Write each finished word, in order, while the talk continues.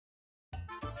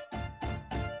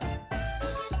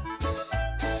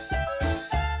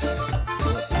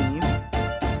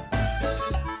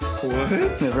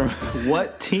What? Never mind.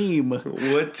 What team?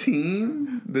 What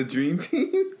team? The Dream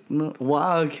Team? No,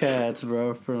 Wildcats,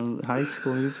 bro, from High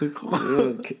School Musical.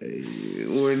 Okay,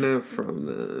 we're not from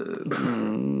that.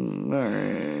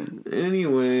 Alright.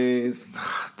 Anyways,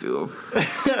 dude,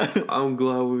 I'm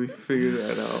glad we figured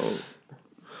that out.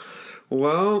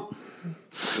 Well,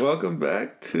 welcome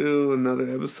back to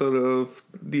another episode of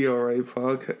the Alright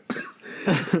Podcast.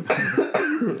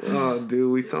 Oh,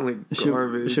 dude, we sound like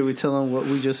garbage. Should we tell them what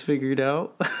we just figured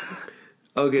out?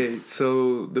 Okay,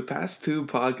 so the past two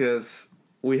podcasts,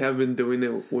 we have been doing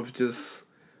it with just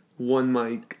one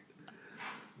mic.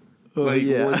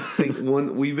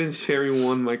 One. We've been sharing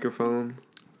one microphone.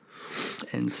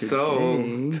 And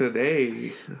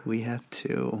today we have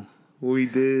two. We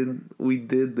did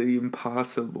the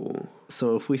impossible.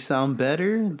 So if we sound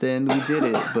better, then we did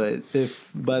it. But if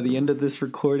by the end of this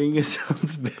recording it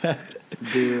sounds bad,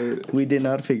 dude, we did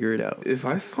not figure it out. If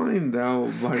I find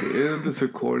out by the end of this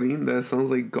recording that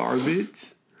sounds like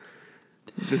garbage,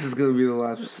 this is gonna be the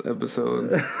last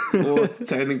episode. Well,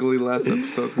 technically, last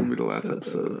episode's gonna be the last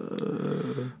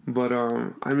episode. But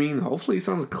I mean, hopefully, it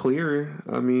sounds clear.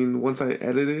 I mean, once I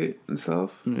edit it and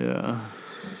stuff. Yeah.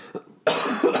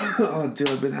 Oh, dude,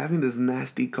 I've been having this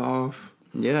nasty cough.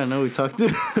 Yeah, I know. We talked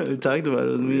about it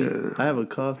with me. Yeah. I have a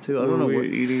cough too. I don't know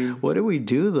what did we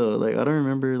do though. Like I don't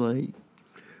remember. Like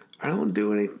I don't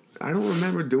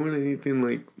remember doing anything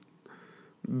like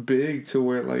big to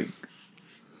where like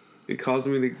it caused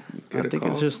me to get I think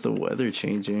it's just the weather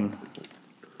changing.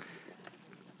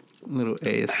 Little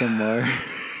ASMR.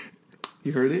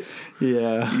 You heard it?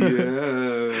 Yeah.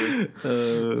 Yeah.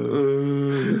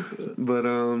 But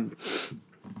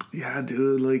yeah,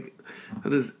 dude, like I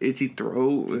have this itchy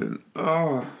throat and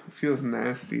it feels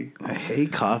nasty. I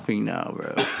hate coughing now,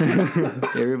 bro.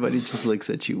 Everybody just looks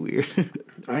at you weird.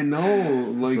 I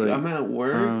know. Like I'm at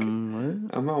work.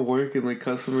 What? I'm at work and like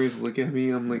customers look at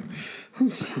me. I'm like, I'm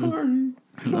sorry.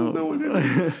 I don't know what it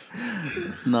is.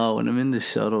 No, when I'm in the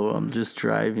shuttle, I'm just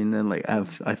driving. Then like I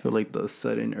feel like the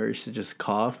sudden urge to just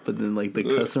cough, but then like the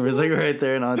customer's like right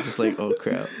there, and I'm just like, oh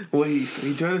crap. Wait, so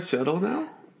you drive a shuttle now?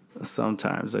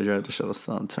 Sometimes I drive the shuttle.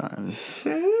 Sometimes.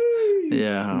 Sheesh.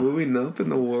 Yeah. Moving up in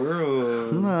the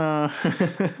world. Nah.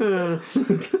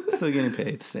 Still getting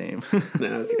paid the same.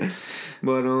 Nah, okay.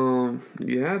 But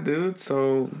yeah, dude.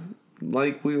 So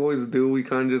like we always do, we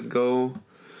kind of just go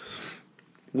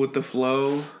with the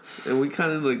flow, and we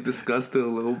kind of like discussed it a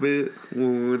little bit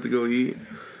when we went to go eat.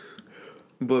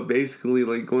 But basically,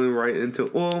 like going right into.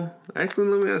 Well, actually,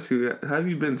 let me ask you: how have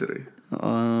you been today?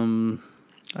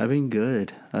 I've been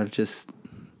good. I've just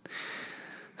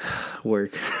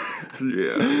work.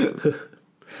 Yeah.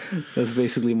 That's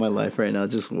basically my life right now.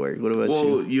 Just work. What about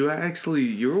you? Well,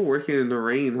 you were working in the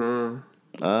rain,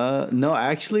 huh? No,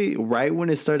 actually, right when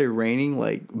it started raining,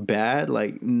 like bad,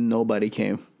 like nobody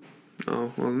came. Oh,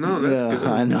 well, no, that's good.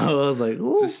 I know. I was like,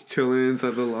 ooh. Just chilling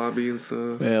inside the lobby and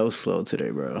stuff. Yeah, it was slow today,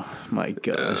 bro. My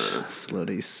gosh. Slow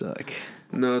days suck.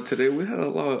 No, today we had a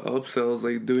lot of upsells,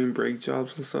 like doing brake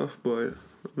jobs and stuff, but,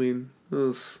 I mean, I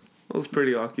was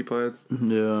pretty occupied.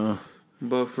 Yeah.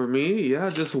 But for me, yeah,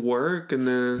 just work, and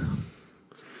then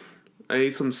I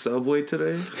ate some Subway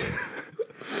today.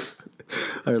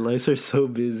 Our lives are so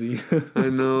busy. I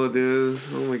know, dude.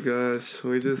 Oh my gosh.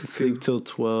 We just sleep till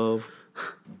 12.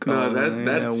 No,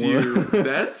 that's you.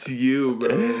 That's you,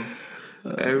 bro.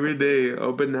 Every day,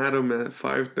 up and at 'em at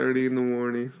 5:30 in the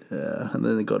morning. Yeah, and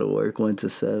then go to work 1 to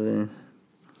 7.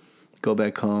 Go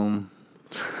back home.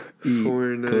 Eat,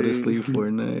 go to sleep for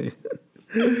a night.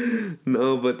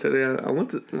 No, but today I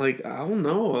went to, like, I don't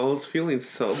know. I was feeling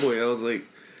Subway. I was like,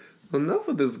 enough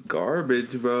of this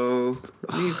garbage, bro.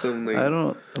 I need some, like...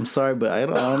 I'm sorry, but I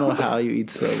don't know how you eat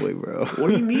Subway, bro. What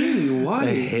do you mean? Why?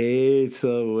 I hate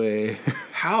Subway.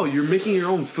 How? You're making your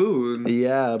own food.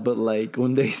 Yeah, but like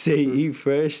when they say eat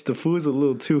fresh, the food's a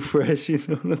little too fresh, you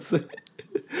know what I'm saying?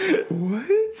 What?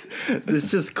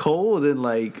 It's just cold and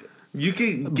like... You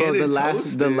can get it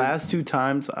toasted. The last 2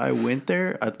 times I went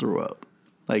there, I threw up.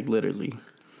 Like literally.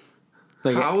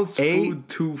 Like how's food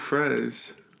too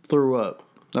fresh? Threw up.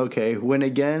 Okay, went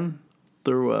again,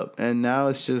 threw up, and now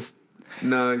it's just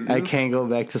I can't go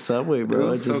back to Subway,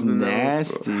 bro. It's just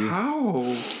nasty.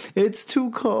 How? It's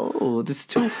too cold. It's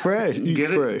too fresh. Eat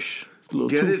fresh. It's a little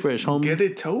too fresh, homie. Get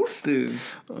it toasted.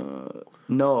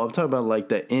 No, I'm talking about like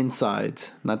the inside,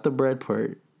 not the bread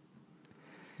part.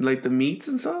 Like the meats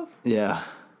and stuff? Yeah.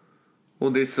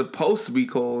 Well, they're supposed to be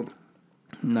cold.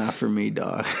 Not for me,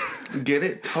 dog. Get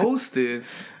it toasted.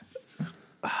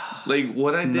 Like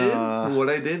what I did, Nah. what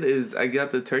I did is I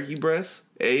got the turkey breast.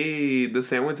 The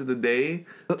sandwich of the day,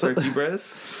 turkey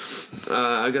breast.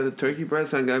 I got the turkey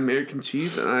breast. I got American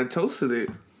cheese, and I toasted it.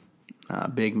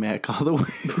 Big Mac all the way.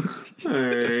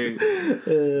 Alright.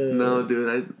 No, dude,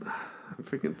 I'm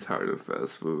freaking tired of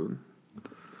fast food.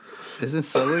 Isn't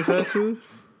Subway fast food?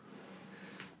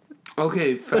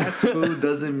 Okay, fast food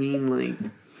doesn't mean like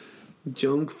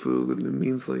junk food. It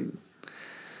means like.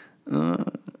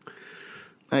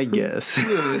 I guess.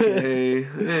 Okay.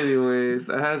 Anyways,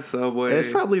 I had Subway. It's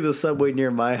probably the Subway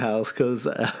near my house, because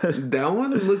That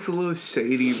one looks a little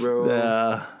shady, bro.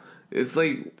 yeah. It's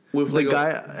like with The like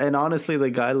guy, and honestly, the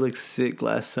guy looked sick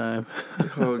last time.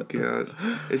 oh god,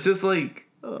 it's just like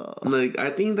I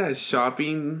think that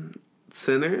shopping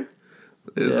center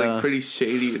is Yeah. like pretty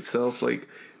shady itself. Like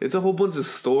it's a whole bunch of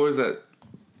stores that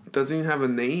doesn't even have a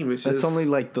name. It's That's just only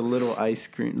like the little ice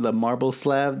cream, the marble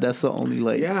slab. That's the only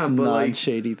like Yeah, but, like-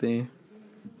 non-shady thing.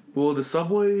 well, the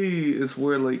Subway is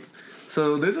where like.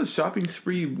 So there's a shopping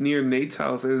spree near Nate's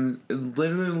house, and it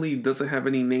literally doesn't have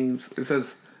any names. It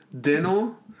says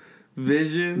dental,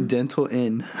 vision, Dental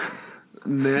Inn,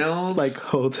 nails, like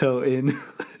Hotel Inn.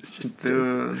 It's just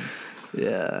dude.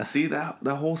 yeah. See that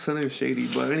whole center is shady.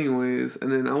 But anyways,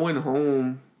 and then I went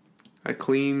home. I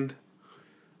cleaned.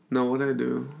 No, what did I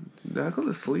do? Did I go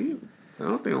to sleep? I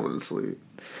don't think I went to sleep.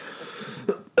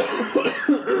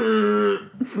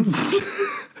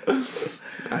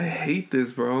 I hate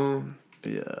this, bro.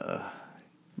 Yeah.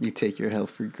 You take your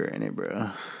health for granted, bro.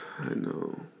 I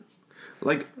know.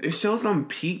 Like it shows I'm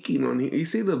peaking on here. You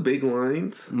see the big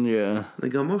lines? Yeah.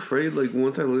 Like I'm afraid. Like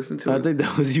once I listen to I it, think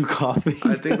that was you coughing.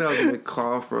 I think that was my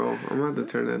cough, bro. I'm gonna have to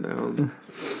turn that down.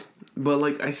 But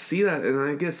like I see that and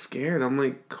I get scared. I'm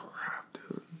like, crap,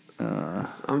 dude.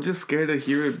 I'm just scared to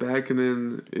hear it back and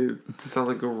then it to sound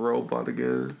like a robot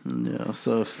again. Yeah.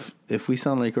 So if we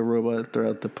sound like a robot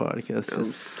throughout the podcast, I'm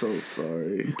just so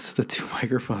sorry. it's the two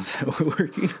microphones that we're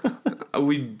working on.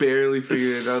 We barely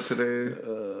figured it out today.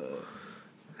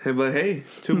 Hey, but hey,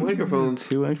 two microphones.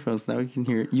 Two microphones. Now we can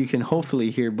hear. You can hopefully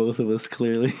hear both of us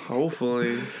clearly.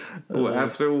 Hopefully. Well,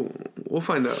 after we'll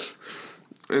find out.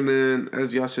 And then,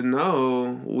 as y'all should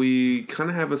know, we kind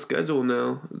of have a schedule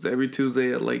now. It's every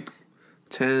Tuesday at like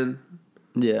 10.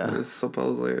 Yeah. It's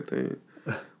supposedly, I think.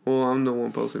 Well, I'm the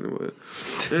one posting it, but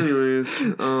anyways,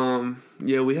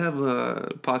 yeah, we have a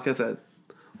podcast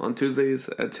on Tuesdays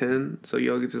at 10, so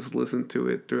y'all can just listen to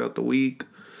it throughout the week.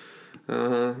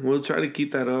 We'll try to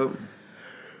keep that up.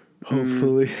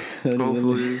 Hopefully.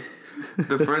 Hopefully.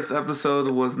 The first episode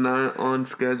was not on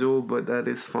schedule, but that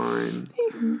is fine.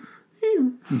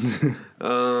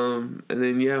 And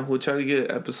then yeah, we'll try to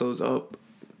get episodes up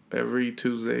every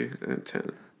Tuesday at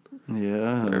 10.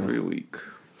 Yeah. Every week.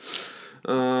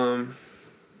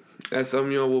 As some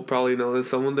of y'all will probably know that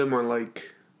some of them are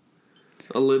like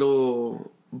a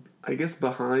little, I guess,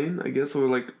 behind. I guess we're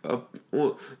like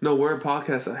we're a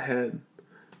podcast ahead.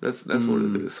 That's what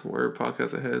it is. We're a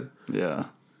podcast ahead. Yeah.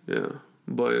 Yeah.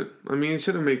 But I mean, it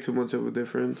shouldn't make too much of a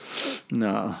difference.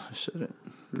 No, I shouldn't.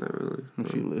 Not really.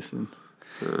 If you listen.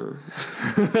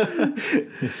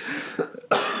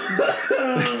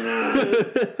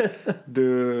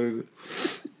 Dude.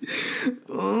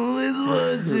 Always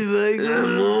watching Mike.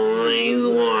 I'm always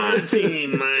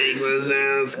watching Mike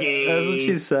Wazowski. That's what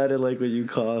you sounded like when you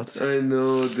coughed. I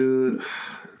know, dude.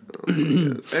 Oh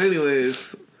my God.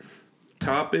 Anyways,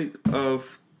 topic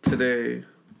of today.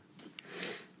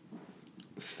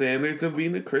 Standards of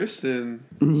being a Christian.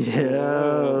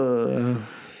 Yeah.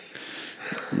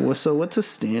 So what's a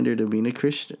standard of being a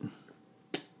Christian?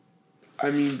 I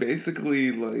mean,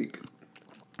 basically, like,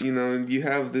 you know, you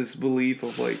have this belief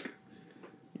of, like,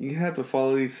 you have to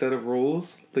follow these set of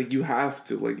rules. Like, you have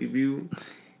to. Like, if you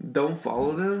don't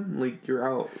follow them, like, you're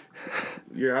out.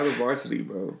 You're out of varsity,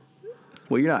 bro.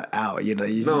 Well, you're not out, you know.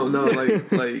 No,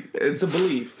 like, it's a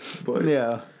belief. But,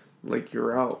 yeah. like,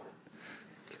 you're out.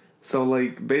 So,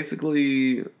 like,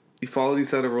 basically, you follow these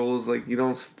set of rules. Like, you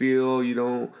don't steal, you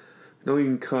don't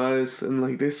even cuss. And,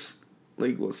 like, this,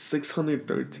 like, was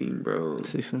 613, bro.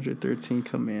 613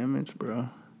 commandments, bro.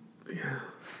 Yeah.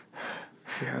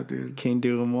 Yeah, dude. Can't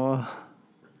do them all.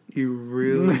 You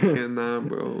really cannot,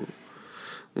 bro.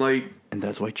 Like, And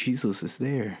that's why Jesus is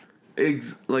there.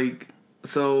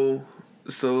 so,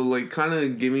 like, kind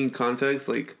of giving context,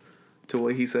 like, to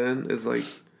what he said is, like,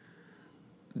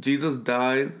 Jesus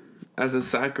died as a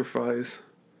sacrifice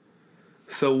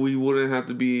so we wouldn't have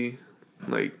to be,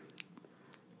 like,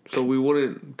 so we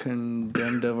wouldn't...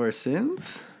 Condemned of our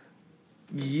sins?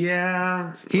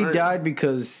 Yeah. He died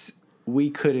because we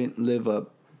couldn't live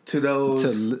up to those...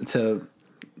 to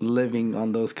living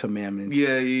on those commandments.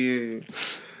 Yeah.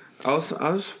 I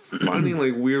was finding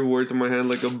like weird words in my head,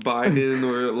 like abiding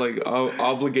or like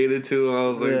obligated to. And I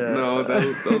was like, no,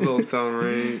 those don't sound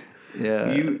right.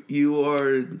 Yeah. You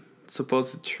are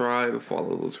supposed to try to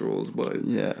follow those rules, but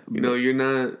yeah, you're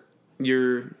not.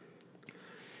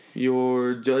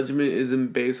 Your judgment isn't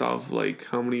based off like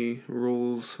how many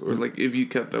rules or like if you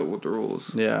kept up with the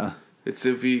rules. Yeah. It's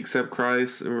if you accept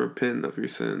Christ and repent of your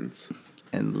sins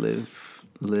and live.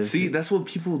 See, that's what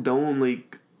people don't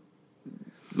like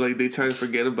they try to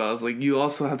forget about. It's like you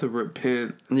also have to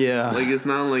repent. Yeah. Like it's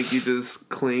not like you just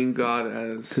claim God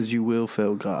as, because you will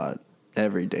fail God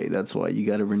every day. That's why you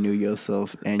got to renew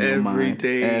yourself and your mind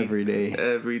every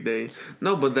day.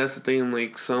 No, but that's the thing.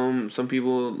 Like some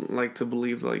people like to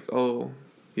believe like, oh,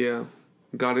 yeah,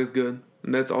 God is good,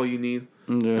 and that's all you need,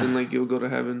 and like you'll go to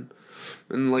heaven,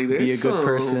 and like there's be a good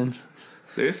person.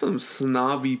 There's some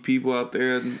snobby people out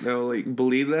there that'll like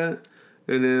believe that.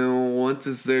 And then once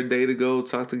it's their day to go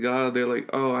talk to God, they're like,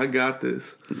 "Oh, I got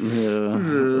this." Yeah.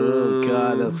 Oh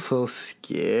God, that's so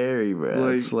scary, bro.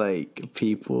 Like, it's like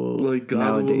people like God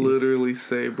nowadays will literally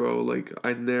say, "Bro, like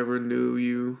I never knew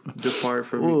you. Depart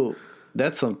from me."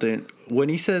 That's something. When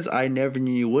he says, "I never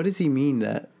knew you," what does he mean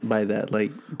by that?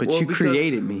 Like, but you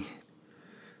created me.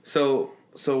 So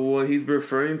what he's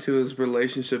referring to is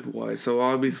relationship wise. So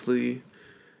obviously,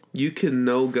 you can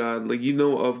know God, like you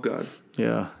know of God.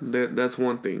 Yeah. That's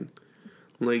one thing.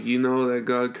 Like you know that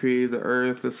God created the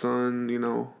earth, the sun,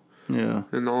 Yeah.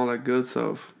 And all that good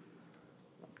stuff.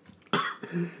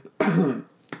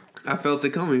 I felt it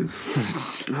coming.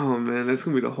 Oh man, that's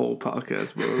gonna be the whole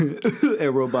podcast, bro.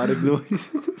 And robotic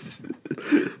noise.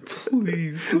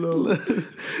 Please, no.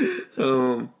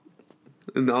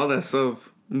 And all that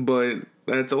stuff. But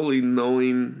that's only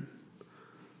knowing.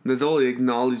 That's only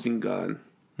acknowledging God.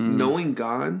 Mm. Knowing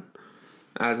God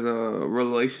as a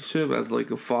relationship, as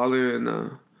like a father and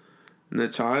a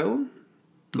child,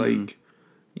 like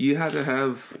you had to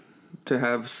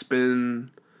have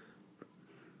spend.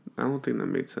 I don't think that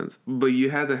made sense, but you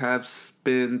had to have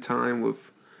spend time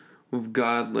with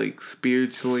God, like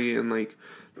spiritually, and like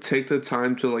take the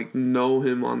time to like know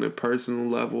Him on a personal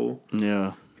level.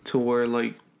 Yeah. To where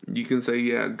like you can say,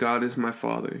 yeah, God is my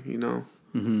father,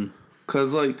 Mm-hmm.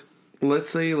 'Cause like, let's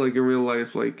say like in real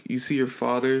life, like you see your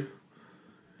father.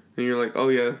 And you're like, oh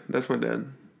yeah, that's my dad.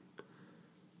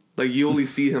 Like you only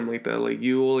see him like that. Like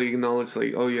you only acknowledge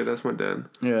like, oh yeah, that's my dad.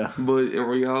 Yeah. But in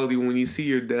reality, when you see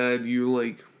your dad, you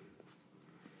like,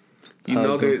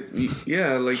 know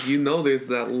that, like you know there's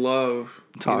that love.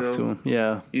 Talk to him.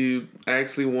 Yeah. You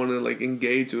actually want to like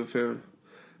engage with him,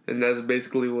 and that's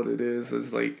basically what it is.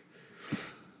 It's like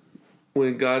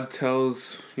when God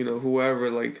tells whoever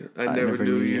like I never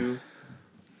knew you.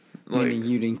 Like, meaning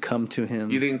you didn't come to him.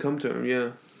 You didn't come to him, yeah.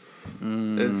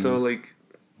 And so, like,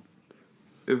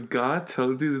 if God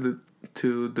tells you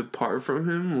to depart from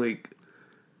him, like...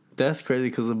 That's crazy,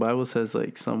 because the Bible says,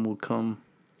 like, some will come...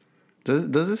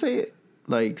 Does it say,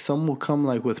 like, some will come,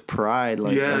 like, with pride?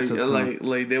 Like, yeah,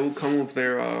 like they will come with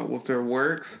their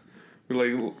works.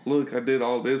 You're like, look, I did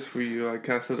all this for you. I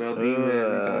casted out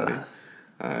demons.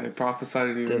 I prophesied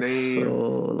in your name. That's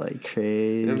so, like,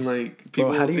 crazy. And, like,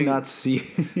 people... Bro, how do you not see...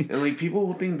 And, like, people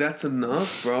will think that's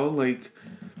enough, bro. Like...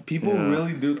 People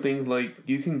really do think, like,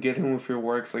 you can get him with your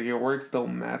works. Like, your works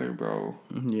don't matter, bro.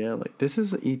 Yeah, like, this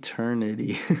is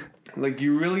eternity. Like,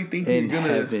 you really think in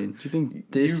heaven. You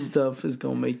think this stuff is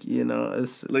going to make,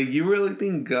 it's just... Like, you really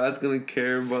think God's going to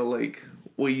care about, like,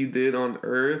 what you did on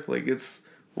earth? Like, it's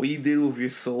what you did with your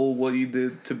soul, what you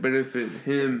did to benefit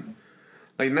him.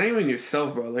 Like, not even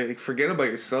yourself, bro. Like, forget about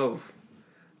yourself.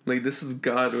 Like, this is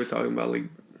God we're talking about. Like,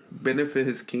 benefit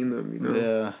his kingdom,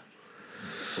 Yeah.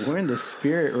 We're in the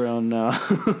spirit realm now.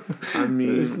 I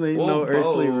mean, there's no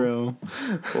earthly realm.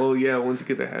 Well, yeah, once you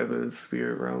get to heaven, it's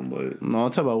spirit realm, but... No,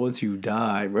 I'm talking about once you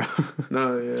die, bro.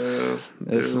 No, yeah.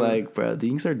 It's like, bro,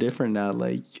 things are different now.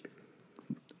 Like,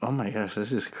 oh my gosh, that's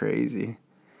just crazy.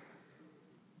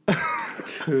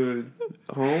 Dude,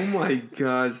 oh my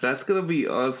gosh, that's gonna be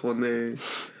us one day.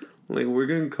 Like, we're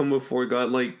gonna come before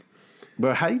God, like...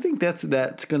 Bro, how do you think that's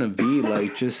gonna be?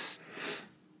 Like, just...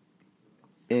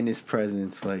 in his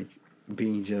presence, like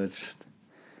being judged.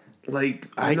 Like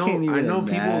I know imagine.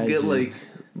 People get like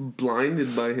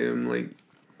blinded by him,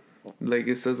 like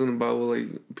it says in the Bible, like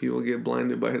people get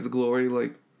blinded by his glory,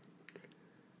 like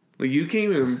you can't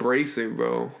even embrace it,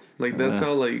 bro. Like that's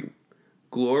how like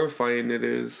glorifying it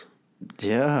is.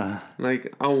 Yeah.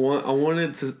 Like I want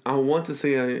to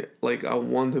say I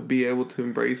want to be able to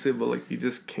embrace it, but like you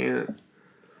just can't.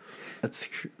 That's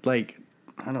like.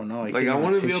 I don't know. I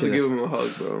want to be able to give him a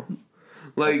hug, bro.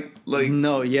 Like.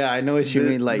 No, yeah, I know what you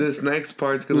mean. Like this next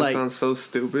part's gonna sound so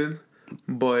stupid.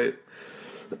 But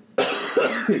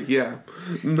yeah,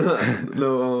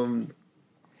 no,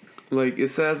 like it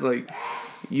says like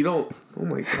you don't. Oh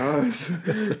my gosh,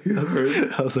 you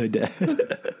heard? I was like, Dad.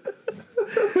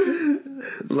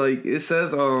 Like it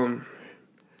says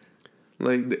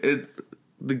like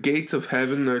the gates of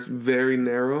heaven are very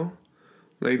narrow.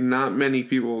 Like not many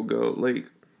people will go. Like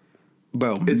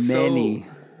Bro, it's many.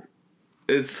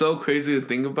 It's so crazy to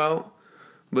think about,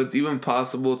 but it's even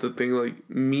possible to think like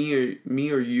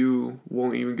me or you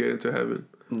won't even get into heaven.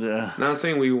 Yeah. Not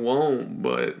saying we won't,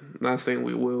 but not saying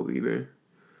we will either.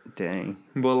 Dang.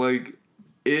 But like,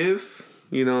 if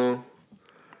you know,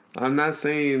 I'm not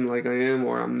saying like I am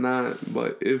or I'm not,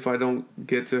 but if I don't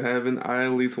get to heaven, I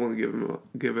at least want to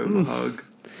give him a hug.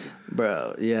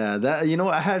 Bro, yeah, that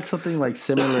I had something like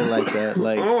similar like that.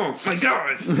 Like, oh my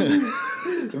gosh,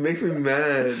 it makes me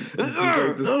mad. It's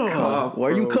like this cop. Why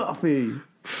are you coughing?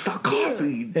 Stop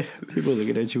coughing. People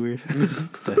looking at you weird.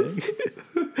 What the heck?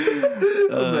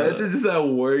 Imagine just at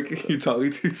work and you're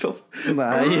talking to yourself.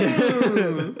 Nah,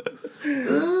 yeah.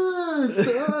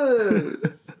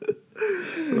 Stop.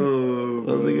 Oh,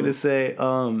 what was I gonna say?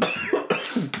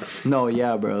 No,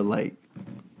 yeah, bro. Like,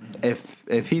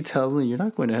 if he tells me you're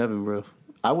not going to heaven, bro,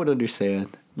 I would understand.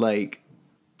 Like,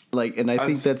 and I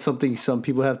think that's something some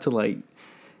people have to like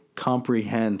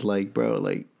comprehend. Like, bro,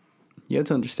 like you have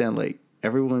to understand. Like,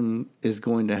 everyone is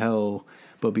going to hell,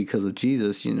 but because of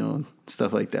Jesus,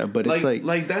 stuff like that. But it's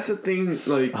like that's the thing.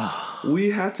 Like, we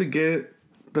have to get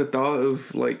the thought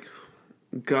of like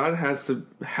God has to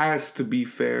be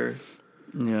fair.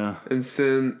 Yeah. And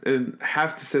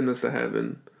have to send us to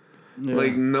heaven. Yeah.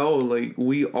 Like, no, like,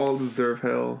 we all deserve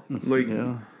hell. Like,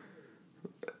 yeah.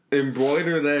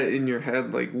 Embroider that in your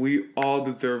head. Like, we all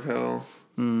deserve hell.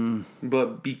 Mm.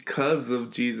 But because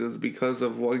of Jesus, because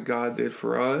of what God did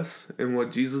for us and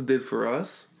what Jesus did for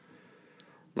us,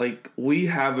 like, we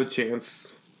have a chance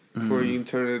for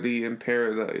eternity in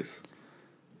paradise.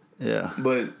 Yeah.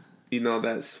 But,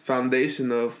 that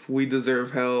foundation of we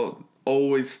deserve hell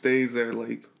always stays there.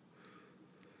 Like,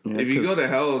 Yeah, if you go to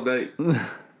hell,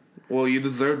 well, you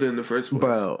deserved it in the first place.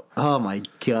 Bro, oh my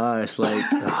gosh, like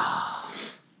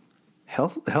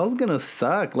hell's gonna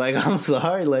suck. Like, I'm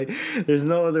sorry, like there's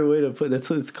no other way to put that's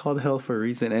what it's called, hell, for a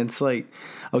reason. And it's like,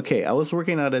 okay, I was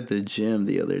working out at the gym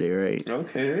the other day, right?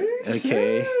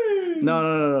 Okay.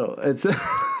 No. It's you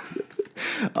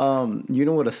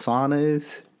know what a sauna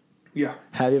is? Yeah.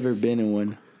 Have you ever been in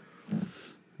one?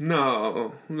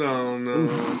 No.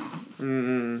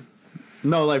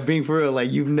 No, like being for real,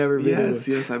 like you've never been in one.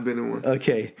 Yes, I've been in one.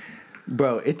 Okay.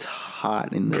 Bro, it's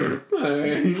hot in there.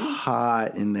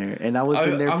 Hot in there. And I was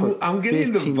in there for I'm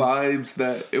getting the vibes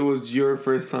that it was your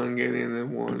first time getting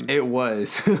in one. It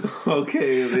was.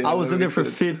 Okay. I was in there for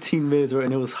 15 minutes,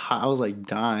 and it was hot. I was like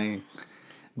dying.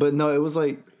 But no, it was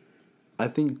like, I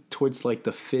think towards like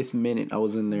the 5th minute I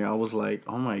was in there, I was like,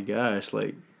 oh my gosh,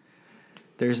 like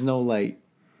there's no like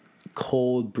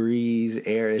cold breeze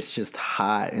air. It's just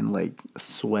hot and like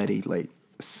sweaty, like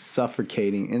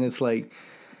suffocating. And it's like,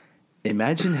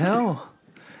 imagine hell.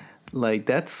 Like,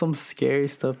 that's some scary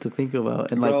stuff to think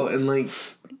about. And like, bro, and like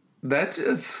that's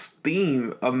just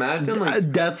steam. Imagine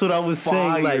like that's what I was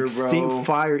saying. Like, bro. steam,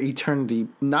 fire, eternity.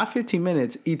 Not 15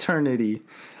 minutes, eternity.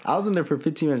 I was in there for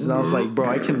 15 minutes and I was like, bro,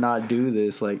 I cannot do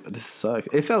this. Like, this sucks.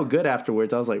 It felt good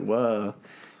afterwards. I was like, whoa,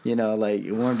 like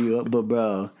it warmed you up. But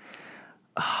bro,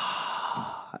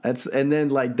 and then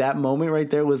like that moment right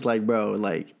there was like, bro,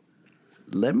 like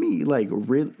let me like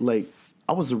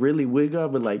I was really wig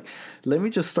up, but like let me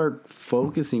just start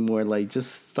focusing more. Like,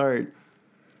 just start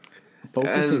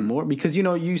focusing more, because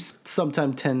you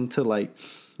sometimes tend to like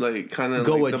kind of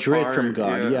go like adrift from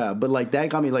God, yeah. But like that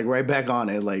got me like right back on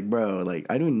it. Like, bro, like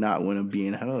I do not want to be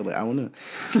in hell. Like, I want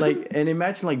to like, and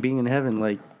imagine like being in heaven,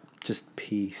 like just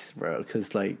peace, bro.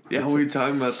 Because like, yeah, we were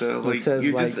talking about that. Like, says,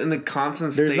 you're like, just in a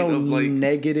constant there's state no of like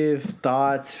negative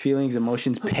thoughts, feelings,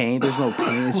 emotions, pain. There's no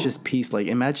pain. It's just peace. Like,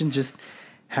 imagine just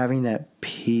having that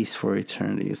peace for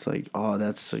eternity. It's like, oh,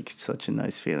 that's like such a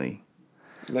nice feeling.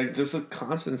 Like, just a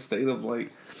constant state of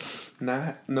like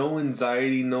no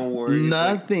anxiety, no worries,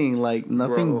 nothing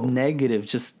bro. negative,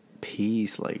 just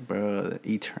peace. Like, bro,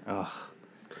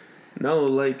 no,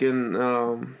 like in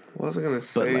what was I gonna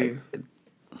say? But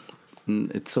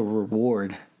like, it's a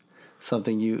reward,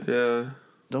 something you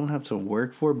don't have to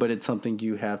work for, but it's something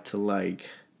you have to like.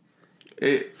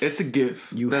 It's a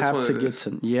gift. You have to get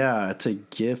to, it's a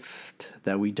gift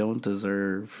that we don't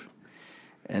deserve.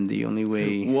 And the only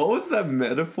way... What was that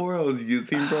metaphor I was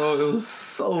using, bro? It was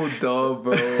so dumb,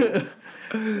 bro.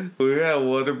 We were at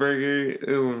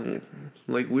Whataburger.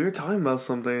 Like, we were talking about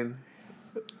something.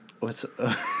 What's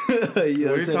we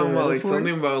were talking about like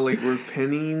something about like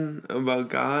repenting about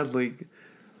God, like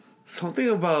something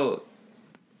about.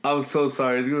 I'm so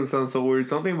sorry. It's gonna sound so weird.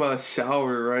 Something about a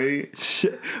shower, right?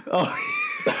 Oh.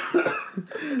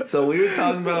 So we were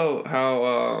talking about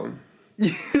how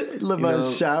about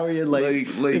showering and like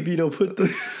if you don't put the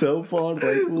soap on,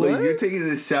 like what? Like you're taking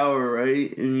a shower,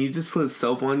 right? And you just put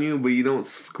soap on you, but you don't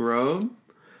scrub.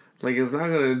 Like it's not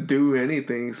gonna do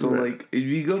anything. So like if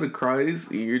you go to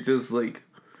Christ, you're just like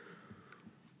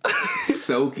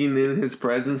soaking in His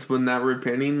presence, but not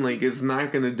repenting. Like it's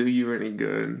not gonna do you any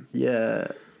good. Yeah.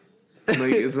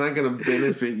 Like it's not gonna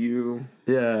benefit you.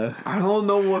 Yeah. I don't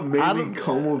know what made me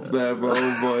come with that, bro.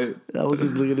 But I was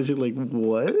just looking at you like,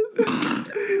 what?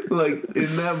 Like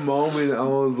in that moment, I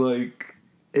was like.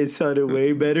 It sounded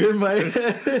way better in my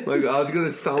head. Like, I was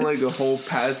gonna sound like a whole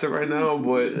pastor right now,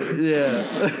 but... Yeah.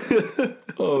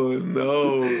 Oh,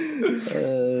 no.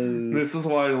 This is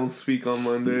why I don't speak on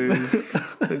Mondays.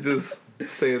 I just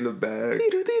stay in the back.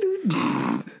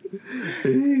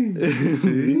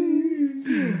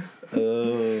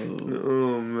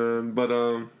 Oh, man. But,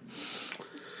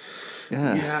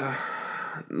 yeah.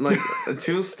 Like, a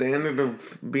true standard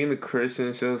of being a Christian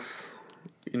is just...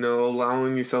 You know,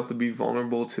 allowing yourself to be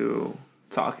vulnerable to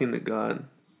talking to God.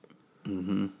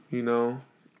 Mm-hmm. You know?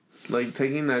 Like,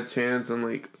 taking that chance and,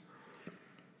 like...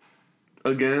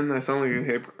 Again, I sound like a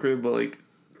hypocrite, but, like,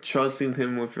 trusting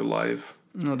Him with your life.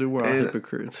 No, dude, we're all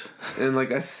hypocrites. And,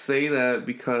 like, I say that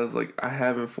because, like, I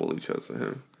haven't fully trusted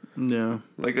Him. Yeah.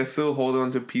 Like, I still hold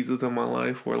on to pieces of my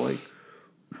life where, like...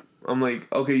 I'm like,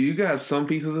 okay, you can have some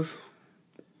pieces...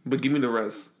 But give me the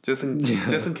rest, just in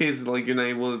case like you're not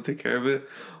able to take care of it.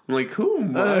 I'm like, who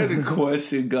am I to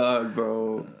question God,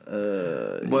 bro?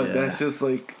 But that's just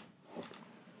like,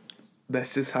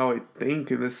 that's just how I think,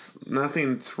 and it's not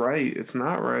saying it's right. It's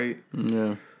not right.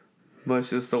 Yeah. But it's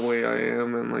just the way I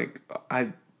am, and like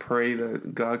I pray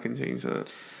that God can change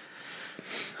that.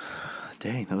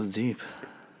 Dang, that was deep.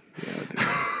 Yeah,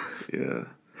 dude.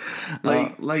 Yeah.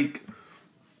 Like,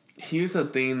 here's the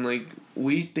thing. Like,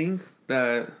 we think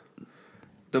that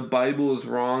the Bible is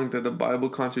wrong, that the Bible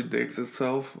contradicts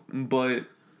itself, but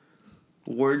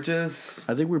we're just...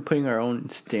 I think we're putting our own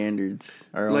standards,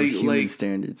 our own human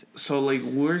standards. So, like,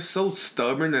 we're so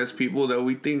stubborn as people that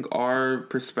we think our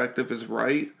perspective is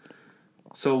right.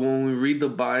 So when we read the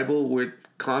Bible, we're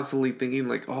constantly thinking,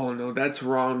 like, oh, no, that's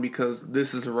wrong because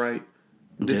this is right.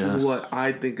 This is what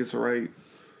I think is right.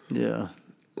 Yeah.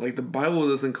 Like, the Bible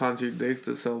doesn't contradict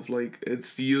itself. Like,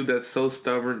 it's you that's so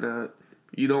stubborn that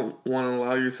you don't want to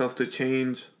allow yourself to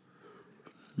change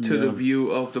to the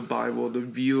view of the Bible, the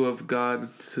view of God,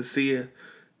 to see it,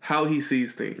 how He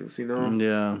sees things, you know?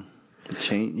 Yeah.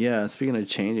 Yeah, speaking of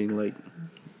changing, like,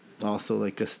 also,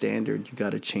 like, a standard, you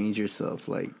got to change yourself.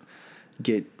 Like,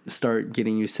 start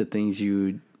getting used to things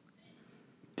you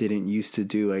didn't used to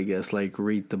do, I guess, like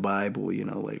read the Bible, you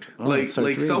know, like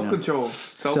self-control.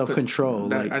 Self-control.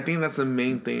 Like, I think that's the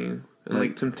main thing. And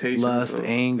like temptation. Lust,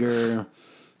 anger.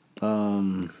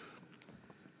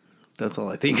 That's all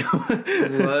I think of.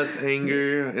 Lust,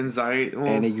 anger, anxiety.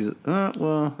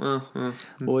 Well,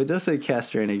 well, it does say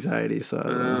cast your anxiety, so I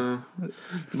don't know.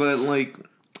 But like,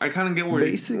 I kind of get where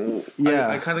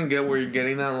I kind of get where you're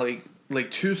getting at. Like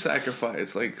true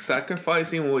sacrifice, like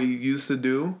sacrificing what you used to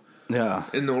do. Yeah.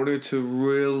 In order to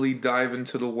really dive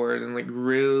into the Word and like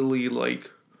really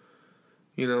like,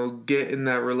 you know, get in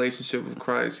that relationship with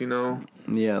Christ, you know?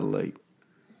 Yeah, like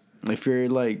if you're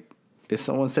like, if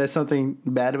someone says something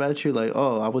bad about you, like,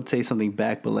 oh, I would say something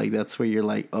back, but like that's where you're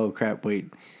like, oh crap,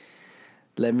 wait,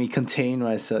 let me contain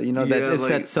myself. You know, that it's like,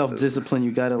 that self-discipline.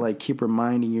 You gotta like keep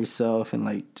reminding yourself and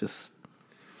like just.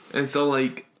 And so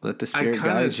like, let the Spirit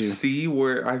guide you. I see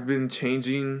where I've been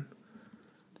changing.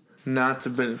 Not to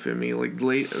benefit me. Like,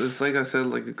 it's like I said,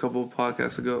 like, a couple of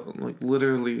podcasts ago. Like,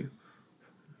 literally.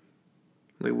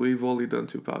 Like, we've only done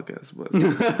 2 podcasts. But,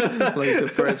 like, the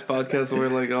first podcast where,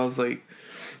 like, I was, like...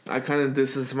 I kind of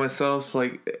distanced myself.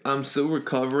 Like, I'm still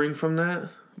recovering from that.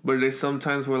 But there's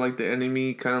sometimes where, like, the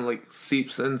enemy kind of, like,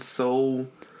 seeps in so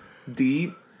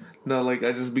deep that, like,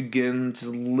 I just begin just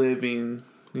living,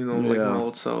 you know, like, my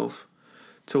old self.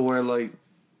 To where, like...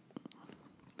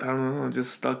 I don't know, I'm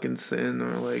just stuck in sin,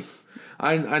 or like,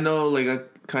 I know, like, I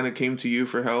kind of came to you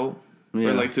for help, or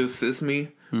like to assist me,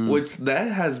 which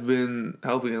that has been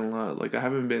helping a lot. Like, I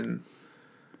haven't been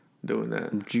doing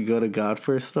that. Did you go to God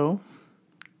first though?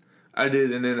 I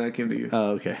did, and then I came to you.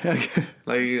 Oh, okay.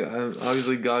 Like,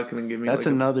 obviously, God couldn't give me. That's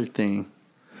like another thing.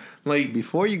 Like,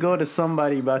 before you go to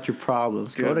somebody about your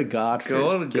problems, go to God first.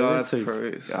 Go to God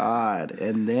first. God,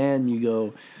 and then you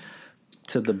go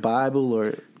to the Bible,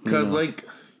 or because like.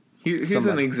 Here's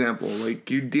an example.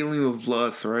 Like, you're dealing with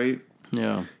lust, right?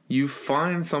 Yeah. You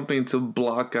find something to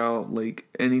block out, like,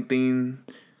 anything,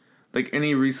 like,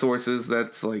 any resources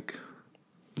that's, like,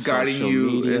 guiding Social you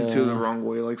media. into the wrong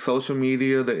way. Like, social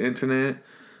media, the internet.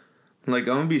 Like,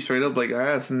 I'm gonna be straight up. Like, I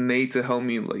asked Nate to help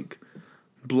me, like,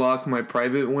 block my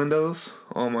private windows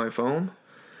on my phone.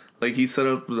 Like, he set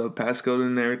up the passcode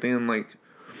and everything, and, like,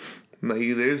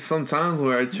 there's some times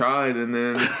where I tried and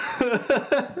then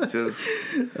just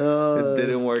it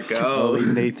didn't work out. Only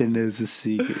Nathan knows the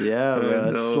secret. Yeah, bro.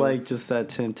 It's know. like just that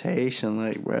temptation,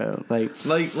 like, bro. Like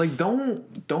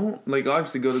don't like,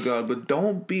 obviously go to God, but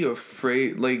don't be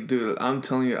afraid. Like, dude, I'm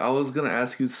telling you, I was gonna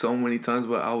ask you so many times,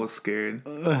 but I was scared.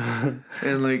 And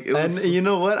like, it was, and you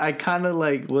know what? I kind of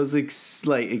like was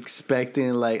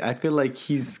expecting, like, I feel like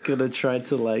he's gonna try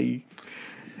to like,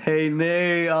 hey,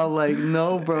 Nate. I'm like,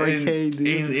 no, bro, I can't do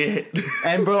it.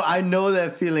 And bro, I know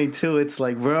that feeling too. It's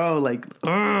like, bro, like,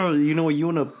 you know, you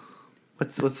wanna,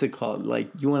 what's it called? Like,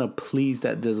 you wanna please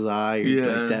that desire,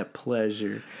 like that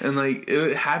pleasure. And like,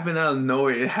 it happened out of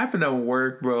nowhere. It happened at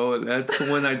work, bro. That's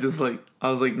when I just like, I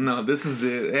was like, no, this is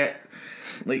it.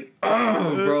 Like,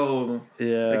 oh, bro.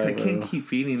 Yeah, like, I can't keep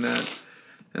feeding that.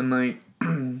 And like,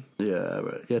 yeah,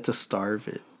 bro, you have to starve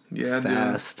it. Yeah,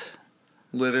 fast. Dude.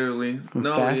 Literally.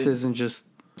 No, fast isn't just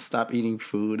stop eating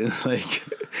food and like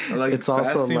it's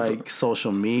also like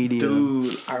social media.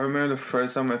 Dude, I remember the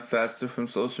first time I fasted from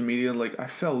social media, like, I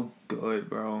felt good,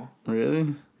 bro.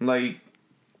 Really? Like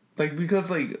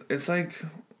because like, it's like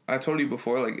I told you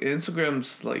before, like,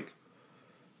 Instagram's like,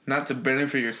 not to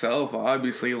benefit yourself,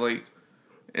 obviously, like,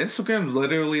 Instagram's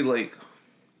literally like,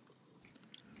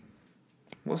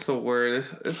 what's the word?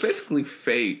 It's basically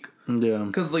fake. Yeah.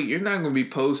 Because, like, you're not going to be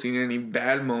posting any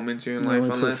bad moments in your life.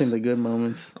 Only posting the good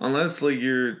moments. Unless, like,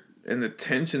 you're an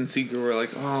attention seeker where,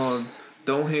 like, oh,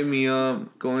 don't hit me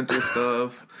up, going through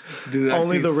stuff. Dude,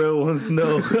 only the real ones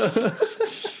know.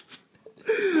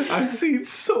 I've seen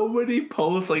so many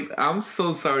posts. Like, I'm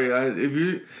so sorry.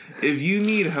 If you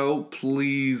need help,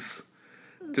 please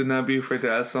do not be afraid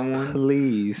to ask someone.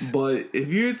 Please. But if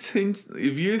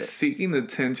you're seeking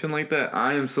attention like that,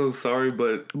 I am so sorry,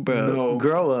 but bro, no.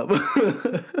 Grow up.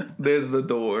 There's the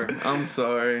door. I'm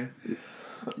sorry.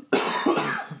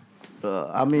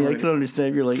 I mean, I can understand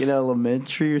if you're like in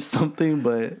elementary or something,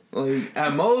 but like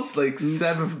at most like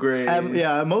 7th grade.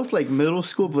 At most like middle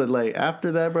school, but like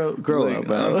after that, bro, grow up,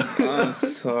 bro. I'm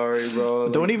sorry, bro.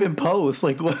 Like, don't even post.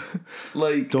 Like what?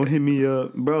 Like, don't hit me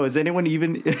up, bro. Is anyone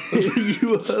even hit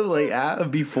you up like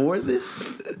before this?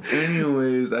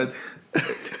 Anyways,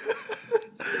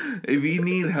 if you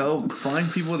need help,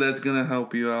 find people that's gonna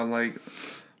help you out.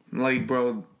 Like,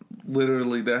 bro.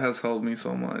 Literally, that has helped me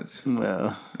so much.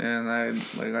 Yeah. And I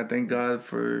thank God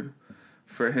for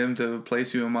him to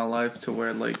place you in my life to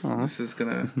where, like, this is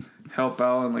gonna help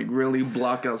out and, like, really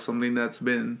block out something that's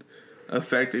been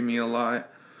affecting me a lot.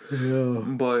 Yeah.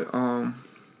 But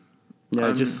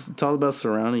it's all about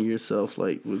surrounding yourself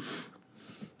like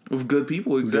with good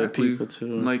people. Exactly. Good people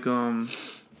too. Like,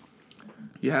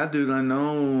 yeah, dude. I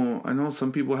know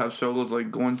some people have struggles, like,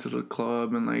 going to the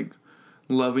club and, like,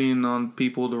 loving on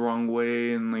people the wrong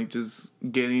way and, like, just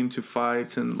getting into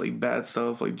fights and, like, bad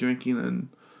stuff, like drinking and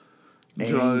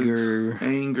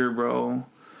anger, bro.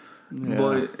 Yeah.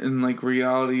 But in, like,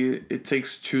 reality, it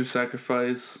takes true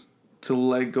sacrifice to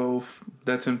let go of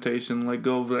that temptation, let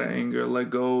go of that anger, let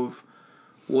go of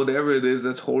whatever it is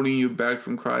that's holding you back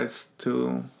from Christ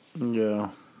to... Yeah.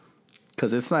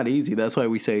 Because it's not easy. That's why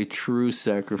we say true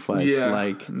sacrifice. Yeah.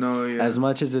 Like, as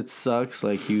much as it sucks,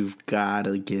 like, you've got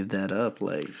to give that up.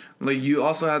 Like, you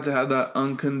also have to have that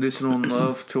unconditional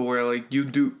love to where, like, you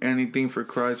do anything for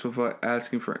Christ without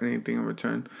asking for anything in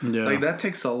return. Yeah. Like, that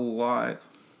takes a lot.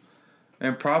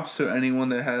 And props to anyone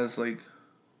that has, like,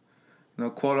 you know,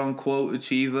 quote unquote,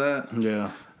 achieved that. Yeah.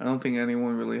 I don't think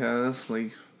anyone really has.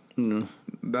 Like,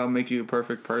 that'll make you a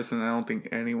perfect person. I don't think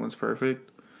anyone's perfect.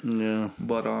 Yeah.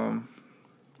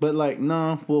 But, like,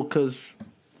 no, well, because,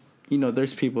 you know,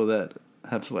 there's people that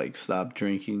have to, like, stop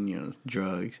drinking, you know,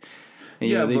 drugs.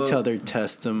 And, you know, they tell their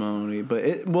testimony. But,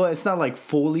 it's not, like,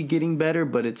 fully getting better,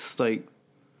 but it's, like,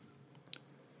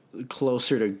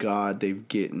 closer to God they've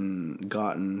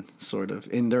gotten sort of,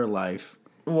 in their life.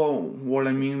 Well, what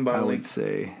I mean by, I would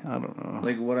say, I don't know.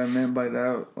 Like, what I meant by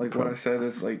that, like, what I said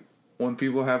is, like, when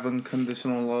people have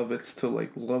unconditional love, it's to, like,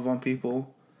 love on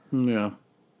people. Yeah.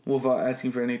 Without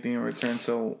asking for anything in return.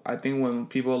 So I think when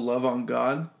people love on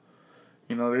God,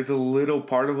 you know, there's a little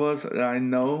part of us that I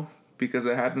know, because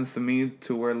it happens to me,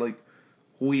 to where, like,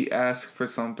 we ask for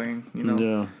something, you know.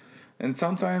 Yeah. And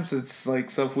sometimes it's, like,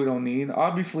 stuff we don't need.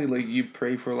 Obviously, like, you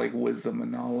pray for, like, wisdom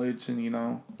and knowledge and, you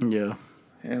know. Yeah.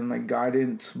 and like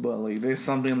guidance, but like there's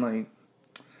something like,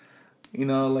 you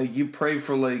know, like you pray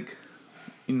for like,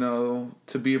 you know,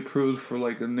 to be approved for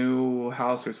like a new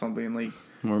house or something, like,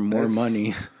 or more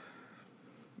money.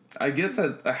 I guess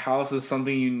that a house is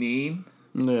something you need,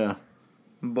 Yeah.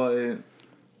 but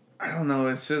I don't know,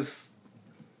 it's just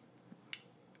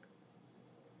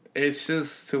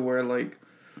to where like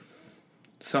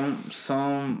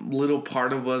some little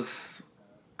part of us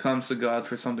comes to God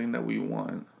for something that we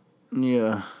want.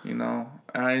 Yeah. You know?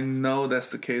 And I know that's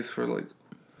the case for like,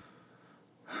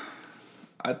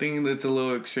 I think it's a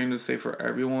little extreme to say for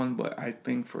everyone, but I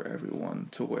think for everyone,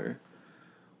 to where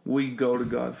we go to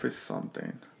God for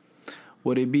something.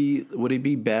 Would it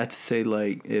be bad to say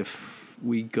like if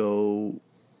we go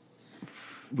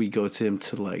to him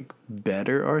to like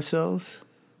better ourselves?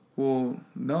 Well,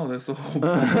 no, that's the whole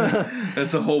point.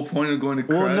 That's the whole point of going to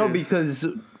Christ. Well, no, because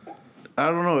I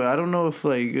don't know. I don't know if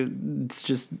like it's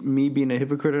just me being a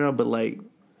hypocrite or not, but like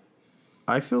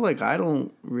I feel like I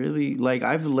don't really like.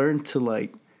 I've learned to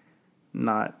like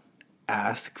not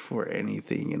ask for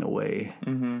anything in a way.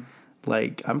 Mm-hmm.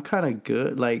 Like I'm kind of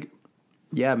good. Like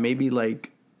yeah, maybe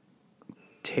like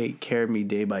take care of me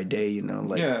day by day. You know,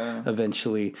 like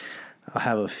eventually I'll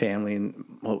have a family and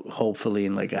hopefully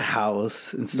in like a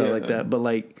house and stuff like that. But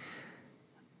like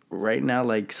right now,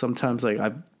 like sometimes like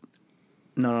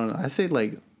no. I say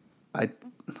like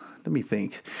let me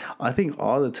think. I think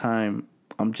all the time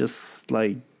I'm just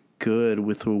like good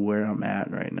with where I'm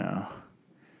at right now.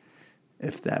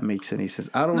 If that makes any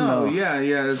sense, I don't know. Yeah.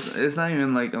 It's not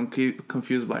even like I'm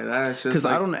confused by that. It's just because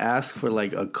like, I don't ask for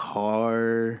like a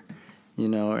car, you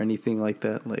know, or anything like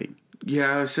that. Like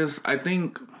yeah, it's just I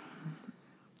think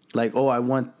like I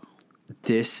want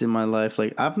this in my life.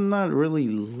 Like I'm not really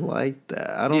like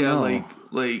that. I don't know.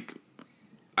 like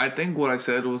I think what I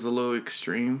said was a little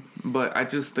extreme, but I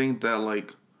just think that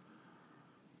like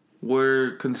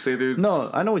we're considered.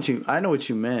 No, I know what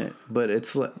you meant, but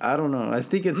it's like I don't know. I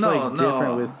think it's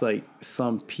different with like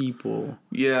some people.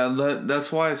 Yeah,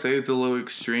 that's why I say it's a little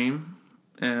extreme,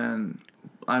 and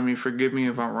I mean, forgive me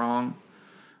if I'm wrong,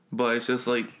 but it's just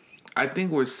like I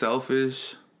think we're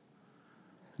selfish.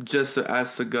 Just to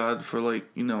ask to God for like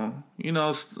you know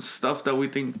stuff that we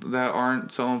think that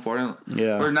aren't so important,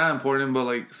 or not important, but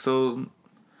like so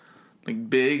like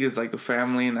big is like a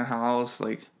family and a house.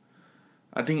 Like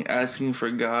I think asking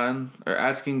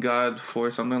God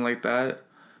for something like that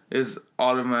is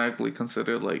automatically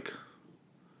considered like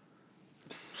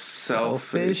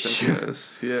selfish. I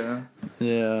guess. Yeah.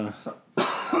 Yeah.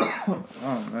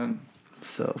 Oh man.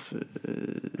 Selfish.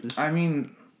 I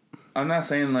mean, I'm not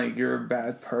saying like you're a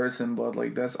bad person, but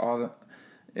like that's all.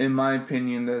 In my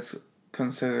opinion, that's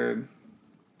considered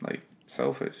like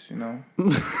selfish. You know.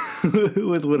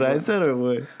 With what I said or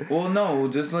what? Well, no,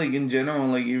 just like in general,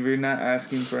 like if you're not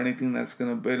asking for anything that's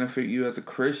gonna benefit you as a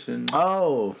Christian.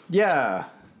 Oh yeah.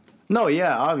 No,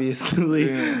 yeah, obviously.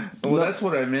 Yeah. Well, that's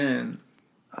what I meant.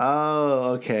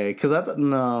 Oh, okay. Because I thought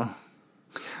no,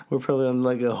 we're probably on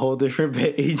like a whole different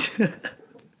page.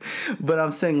 But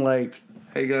I'm saying like.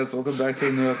 Hey guys, welcome back to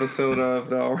a new episode of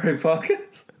the Alright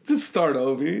Podcast. Just start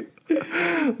over.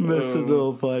 Messed up the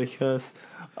whole podcast.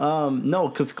 No,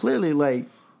 because clearly, like,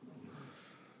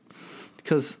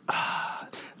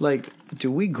 do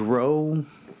we grow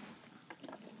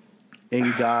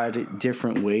in God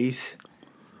different ways?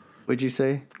 Would you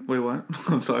say? Wait, what?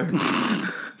 I'm sorry.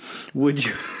 Would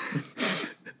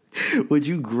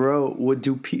you grow?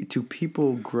 Do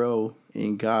people grow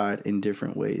in God in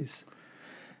different ways?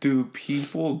 Do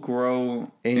people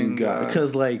grow in God?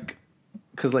 Because like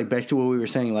back to what we were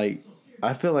saying, like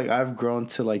I feel like I've grown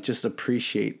to like just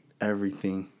appreciate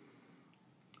everything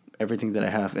that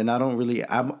I have, and I don't really.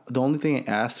 The only thing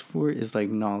I ask for is like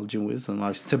knowledge and wisdom,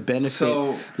 like to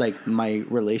benefit like my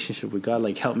relationship with God,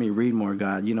 like help me read more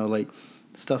God, you know, like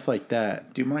stuff like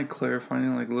that. Do you mind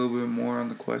clarifying like a little bit more on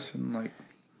the question, like?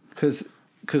 Because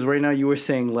right now you were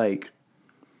saying like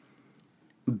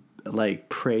you're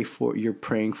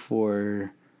praying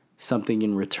for something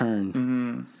in return.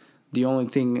 Mm-hmm. The only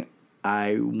thing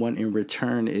I want in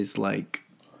return is like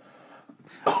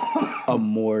a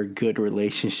more good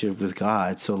relationship with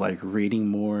God. So like reading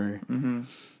more,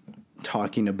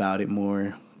 talking about it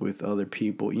more with other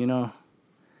people, you know,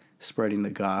 spreading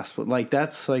the gospel. Like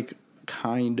that's like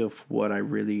kind of what I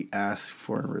really ask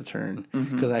for in return,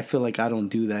 because I feel like I don't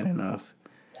do that enough.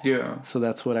 Yeah. So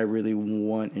that's what I really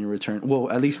want in return.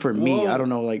 Well, at least for me, I don't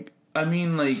know, like... I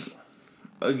mean, like,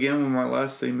 again, with my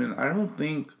last statement, I don't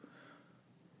think...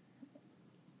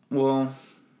 Well,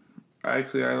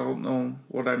 actually, I don't know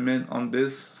what I meant on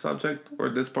this subject or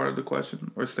this part of the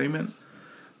question or statement.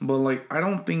 But, like, I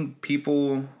don't think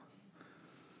people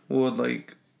would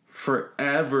like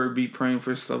forever be praying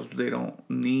for stuff they don't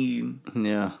need.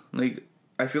 Yeah. Like,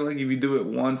 I feel like if you do it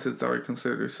once, it's already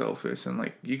considered selfish, and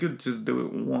like you could just do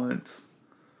it once,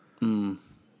 and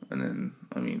then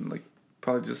I mean, like,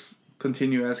 probably just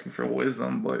continue asking for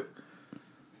wisdom. But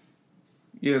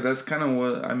yeah, that's kind of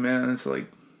what I meant. It's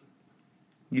like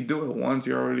you do it once,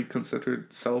 you're already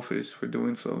considered selfish for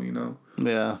doing so, you know?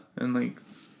 Yeah. And like,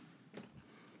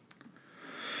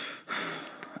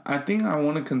 I think I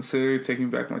want to consider taking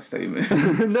back my statement.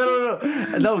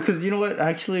 No, because you know what?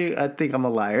 Actually, I think I'm a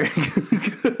liar.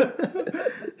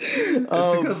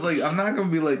 Because like I'm not gonna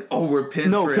be like, oh,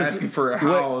 repent for asking for a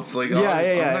house. Like,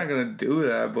 I'm not gonna do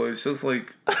that. But it's just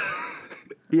like,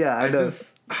 yeah, I know.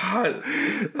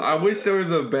 I wish there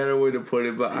was a better way to put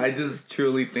it, but I just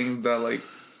truly think that like.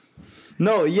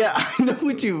 No, yeah, I know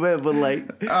what you meant, but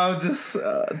like, I'm just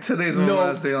today's my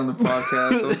last day on the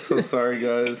podcast. I'm so sorry,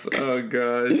 guys. Oh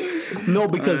gosh. No,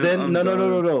 because no.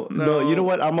 You know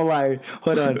what? I'm a liar.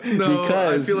 Hold on. No,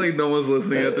 because I feel like no one's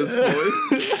listening at this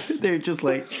point. They're just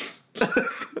like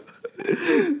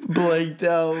blanked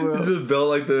out, bro. He just built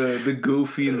like the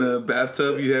Goofy in the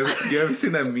bathtub. You ever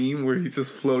seen that meme where he's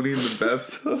just floating in the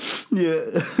bathtub?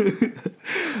 Yeah.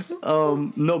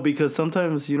 No, because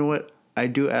sometimes you know what? I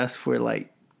do ask for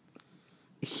like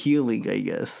healing, I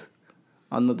guess,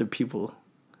 on other people.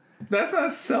 That's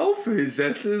not selfish.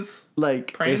 That's just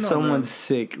like if someone's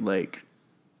them. sick, like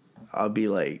I'll be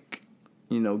like,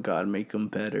 you know, God make them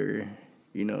better,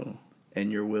 you know,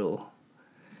 and your will.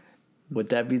 Would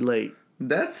that be like?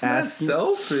 That's not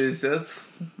selfish. That's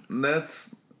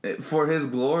for His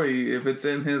glory. If it's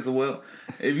in His will,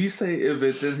 if you say if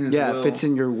it's in His will, yeah, if it's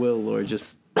in your will, Lord,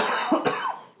 just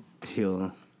heal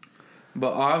them.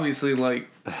 But obviously, like,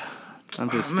 I'm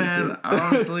just man,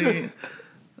 honestly,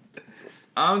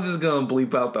 I'm just gonna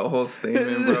bleep out the whole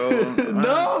statement, bro.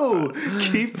 No,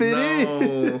 keep it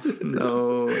in.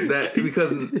 No, that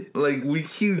because like we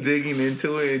keep digging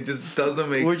into it, it just doesn't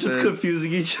make sense. We're just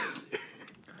confusing each other.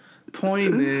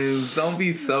 Point is, don't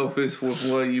be selfish with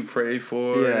what you pray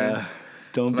for. Yeah.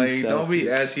 Don't be selfish. Don't be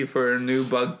asking for a new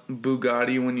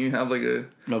Bugatti when you have like a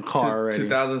car already.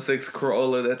 2006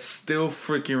 Corolla that's still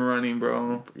freaking running,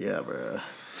 bro. Yeah, bro.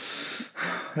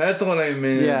 That's what I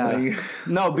meant. Yeah. Like,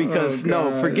 no, because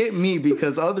forget me,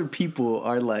 because other people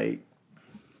are like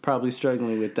probably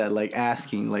struggling with that, like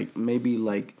asking, like maybe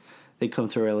like they come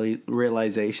to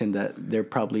realization that they're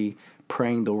probably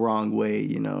praying the wrong way,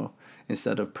 you know,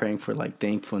 instead of praying for like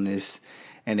thankfulness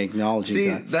and acknowledging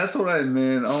God. That's what I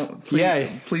meant. Oh,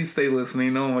 please stay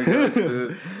listening. Oh my gosh,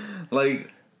 dude.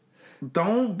 Like,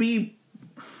 don't be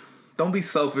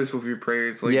selfish with your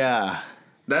prayers. Like, yeah,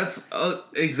 that's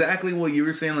exactly what you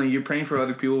were saying. Like, you're praying for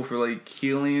other people for like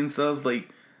healing and stuff. Like,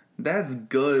 that's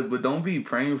good, but don't be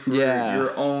praying for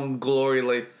your own glory.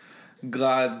 Like,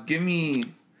 God, give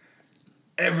me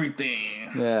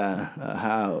everything. Yeah, a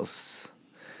house.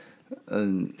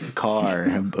 A car,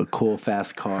 a cool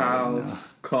fast car, house,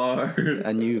 car,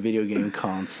 a new video game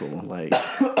console. Like,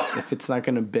 if it's not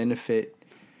gonna benefit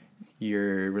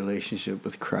your relationship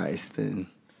with Christ, then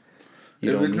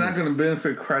if it's not gonna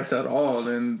benefit Christ at all,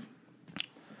 then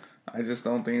I just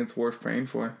don't think it's worth praying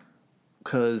for.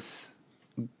 Because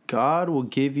God will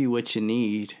give you what you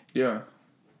need. Yeah.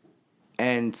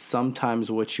 And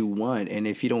sometimes what you want, and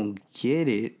if you don't get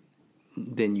it,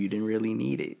 then you didn't really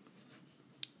need it.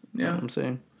 Yeah. You know what I'm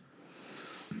saying?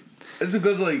 It's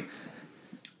because, like,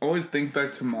 I always think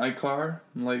back to my car.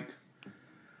 Like,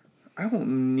 I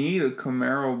don't need a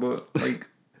Camaro, but, like,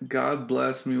 God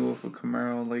blessed me with a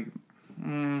Camaro. Like,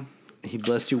 He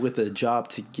blessed you with a job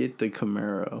to get the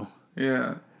Camaro.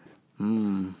 Yeah.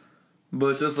 But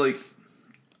it's just, like,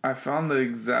 I found the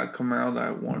exact Camaro that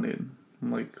I wanted.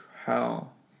 I'm like, how?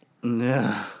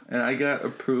 Yeah. And I got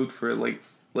approved for it.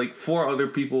 Like 4 other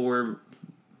people were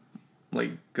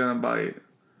like gonna buy it,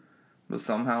 but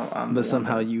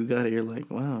somehow you got it. You're like,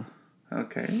 wow.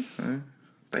 Okay,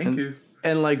 thank you.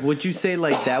 And like, would you say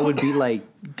like that would be like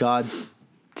God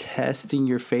testing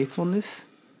your faithfulness?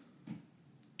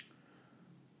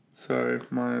 Sorry,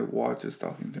 my watch is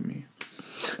talking to me.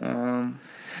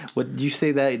 Would you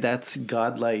say that that's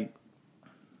God like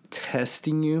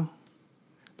testing you,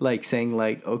 like saying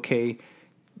like, okay,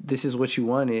 this is what you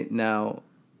wanted now.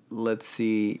 Let's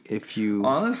see if you...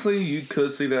 Honestly, you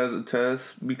could see that as a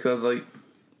test because, like,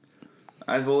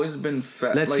 I've always been...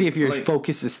 Let's see if your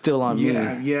focus is still on me.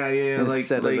 Yeah.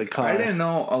 Instead of the car. I didn't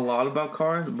know a lot about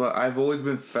cars, but I've always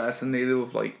been fascinated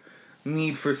with, like,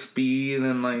 Need for Speed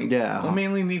and, like... Yeah. Well,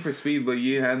 mainly Need for Speed, but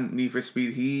you had Need for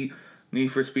Speed Heat, Need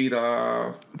for Speed,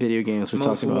 video games. We're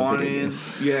Most talking about Wanted. video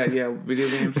games. Yeah, video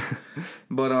games.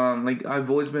 But like I've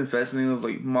always been fascinated with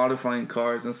like modifying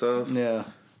cars and stuff. Yeah.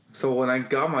 So when I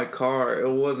got my car, it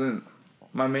wasn't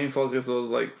my main focus was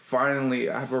like finally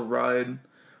I have a ride.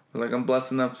 Like I'm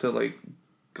blessed enough to like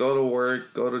go to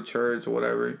work, go to church, or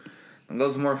whatever. And I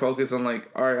was more focused on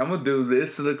like, all right, I'm gonna do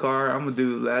this to the car, I'm gonna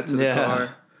do that to the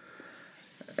car.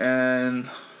 And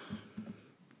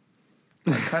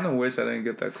I kind of wish I didn't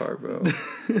get that car, bro.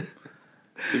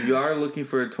 If you are looking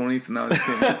for a 20s now,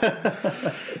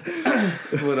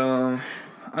 but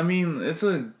I mean, it's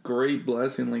a great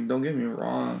blessing. Like, don't get me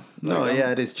wrong. Like,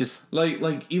 it is just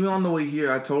like even on the way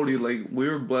here, I told you like we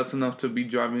were blessed enough to be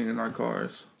driving in our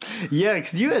cars. yeah.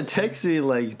 Because you had texted me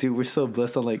like, dude, we're so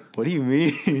blessed. I'm like, what do you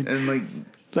mean? And like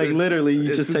literally,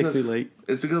 you just because, texted me like,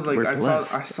 it's because like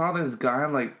I saw this guy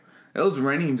like it was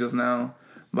raining just now.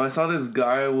 But I saw this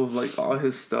guy with, like, all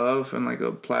his stuff and, like,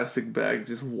 a plastic bag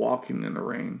just walking in the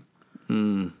rain.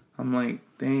 Mm. I'm like,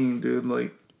 dang, dude,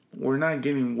 like, we're not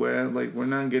getting wet. Like, we're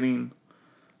not getting,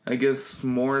 I guess,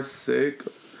 more sick.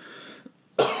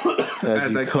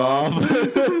 As you cough.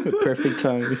 Perfect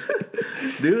timing.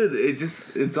 Dude,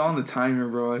 it's on the timer,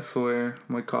 bro, I swear.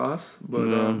 My coughs.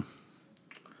 But,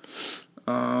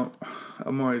 I'm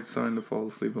already starting to fall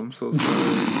asleep. I'm so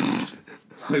sorry.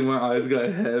 Like, my eyes got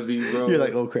heavy, bro. You're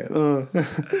like, oh, crap.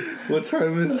 What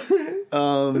time is it?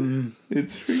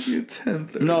 It's freaking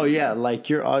 10:30. No, yeah, like,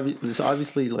 it's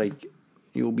obviously, like,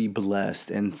 you'll be blessed,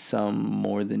 and some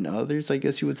more than others, I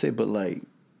guess you would say, but, like,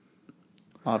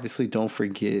 obviously don't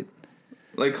forget...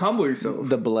 Like, humble yourself.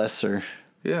 The blesser.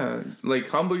 Yeah, like,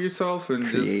 humble yourself and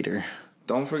Creator. Just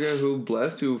don't forget who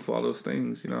blessed you with all those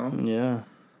things, you know? Yeah.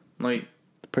 Like...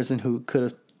 The person who could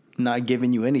have not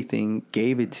given you anything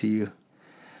gave it to you.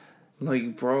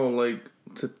 Like, bro, like,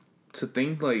 to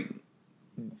think, like,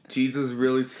 Jesus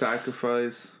really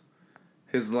sacrificed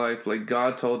his life. Like,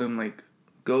 God told him, like,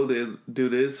 go do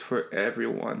this for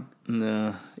everyone.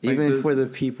 No. Even for the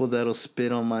people that'll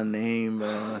spit on my name,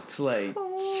 bro. It's like,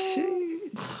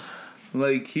 shit.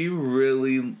 Like, he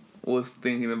really was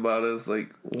thinking about us.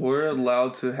 Like, we're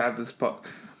allowed to have this...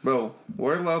 Bro,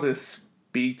 we're allowed to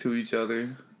speak to each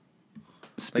other.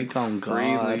 Speak like, on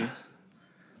freely. God.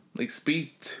 Like,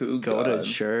 speak to God. God. Go to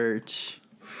church.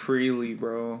 Freely,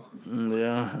 bro.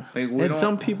 Yeah. Like, and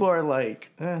some people are like,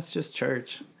 it's just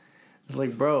church. It's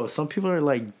like, bro, some people are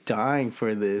like dying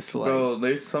for this. Like, bro,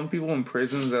 there's some people in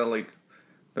prisons that like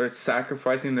they're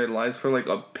sacrificing their lives for like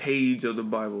a page of the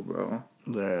Bible, bro.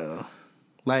 Yeah.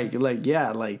 Like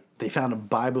they found a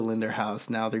Bible in their house.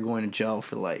 Now they're going to jail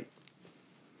for like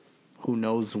who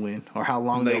knows when or how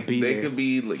long they'll be there. They could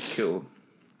be like killed.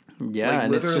 Yeah, like,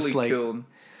 and it's just like killed.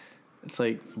 It's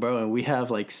like, bro, and we have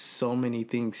like so many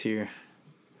things here.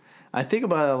 I think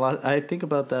about it a lot. I think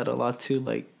about that a lot too.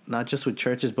 Like not just with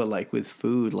churches, but like with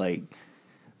food. Like,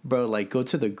 bro, like go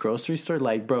to the grocery store.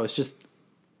 Like, bro, it's just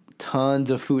tons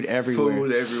of food everywhere.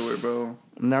 Food everywhere, bro.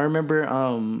 And I remember,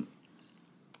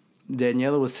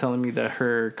 Daniela was telling me that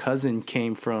her cousin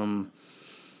came from.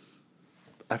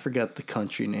 I forgot the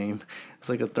country name. It's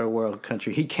like a third world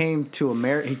country. He came to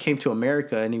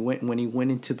America, and when he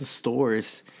went into the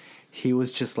stores, he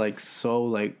was just like so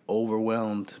like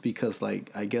overwhelmed because like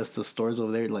I guess the stores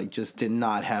over there like just did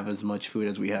not have as much food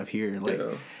as we have here. Like,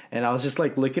 yeah. And I was just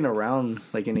like looking around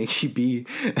like in HEB,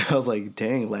 and I was like,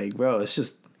 dang, like bro, it's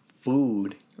just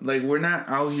food. Like we're not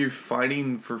out here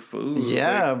fighting for food.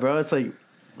 Yeah, like, bro, it's like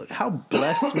how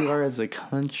blessed we are as a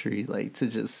country, like to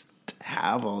just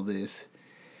have all this.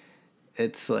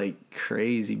 It's like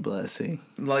crazy blessing.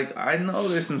 Like I know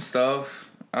there's some stuff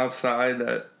outside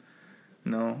that.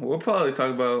 No, we'll probably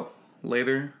talk about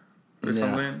later or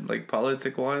something, like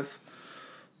politic-wise.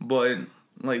 But,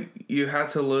 like, you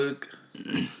have to look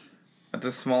at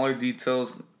the smaller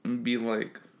details and be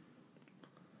like,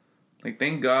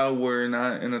 thank God we're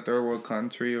not in a third world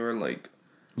country or, like...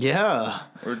 Yeah.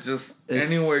 Or just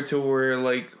anywhere to where,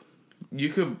 like, you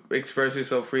could express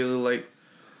yourself freely. Like,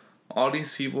 all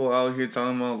these people out here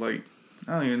talking about, like,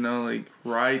 I don't even know, like,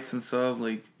 rights and stuff,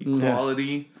 like, equality...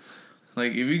 Yeah.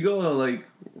 Like, if you go to, like,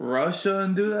 Russia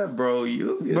and do that, bro,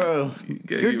 you're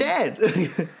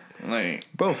dead. Like...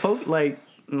 Bro,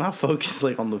 not focus,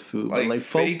 like, on the food, but, like,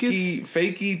 focus...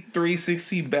 Fakey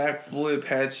 360 backflip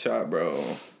headshot, bro.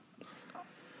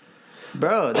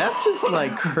 Bro, that's just,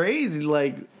 like, crazy.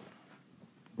 Like,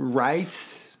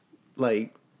 rights,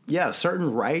 like, yeah,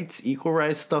 certain rights, equal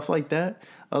rights, stuff like that.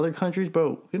 Other countries,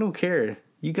 bro, we don't care.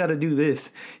 You got to do this.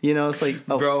 You know, it's like,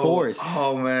 of course.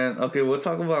 Oh, man. Okay, we'll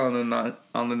talk about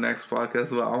on the next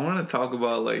podcast, but I want to talk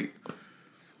about, like,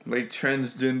 like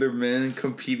transgender men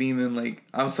competing in like,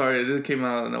 I'm sorry, this came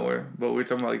out of nowhere, but we're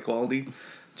talking about equality.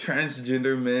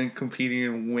 Transgender men competing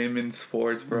in women's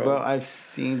sports, bro. Bro, I've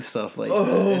seen stuff like that.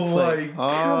 Oh It's my like,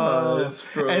 gosh,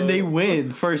 bro. And they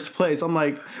win first place. I'm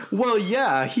like, well,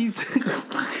 yeah, he's.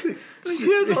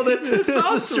 He has all that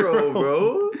testosterone,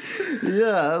 bro.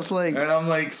 Yeah, it's like. And I'm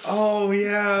like, oh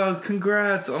yeah,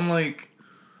 congrats. I'm like,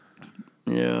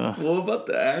 Yeah. what about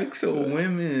the actual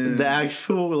women? The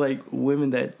actual, like,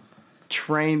 women that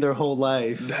train their whole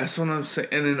life. That's what I'm saying.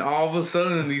 And then all of a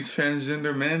sudden, these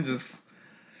transgender men just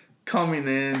coming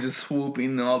in, just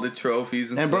swooping all the trophies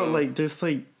and And stuff. bro, like, there's,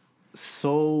 like,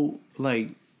 so,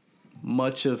 like,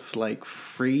 much of, like,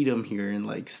 freedom here and,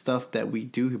 like, stuff that we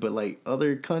do. But, like,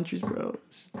 other countries, bro,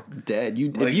 it's dead.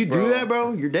 If Like, you bro. do that,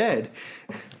 bro, you're dead.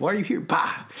 Why are you here?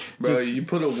 Bah! Bro, Just- you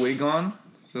put a wig on,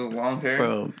 just long hair.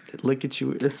 Bro, look at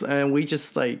you. And we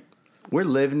just, like, we're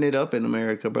living it up in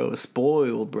America, bro.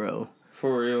 Spoiled, bro.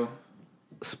 For real.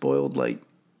 Spoiled, like,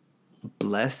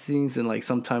 blessings and, like,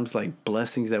 sometimes, like,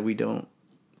 blessings that we don't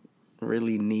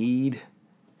really need.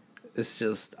 It's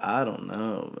just, I don't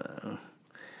know, man.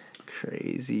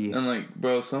 Crazy. And like,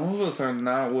 bro, some of us are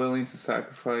not willing to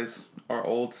sacrifice our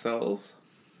old selves.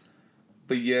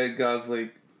 But yet God's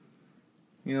like,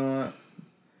 you know what?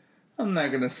 I'm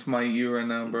not gonna smite you right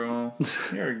now, bro.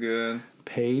 You're good.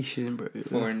 Patient, bro.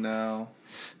 For now.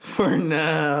 For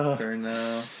now. For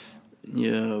now.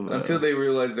 Yeah, bro. Until they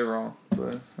realize they're wrong.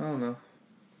 But I don't know.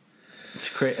 It's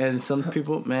crazy. And some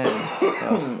people, man.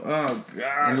 Oh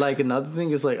gosh. And like another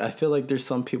thing is like I feel like there's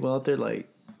some people out there like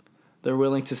they're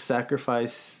willing to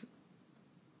sacrifice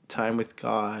time with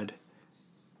God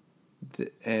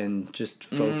and just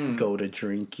go to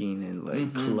drinking and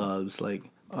like clubs like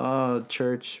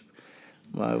church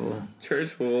Bible.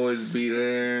 Church will always be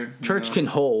there. Church can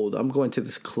hold. I'm going to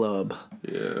this club.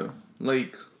 Yeah.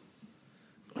 Like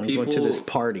I'm going to this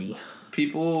party.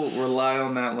 people rely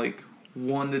on that like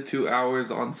 1 to 2 hours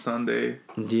on Sunday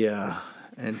Yeah.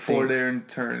 And for their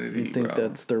eternity. you think bro.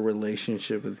 that's their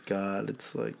relationship with God.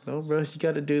 It's like, no, bro, you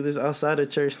got to do this outside of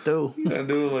church, too. I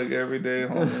do it like every day,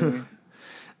 homie.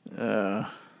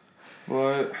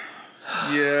 But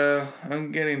yeah,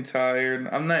 I'm getting tired.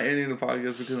 I'm not ending the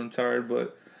podcast because I'm tired,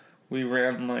 but we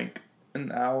ran like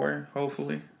an hour,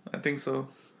 hopefully. I think so.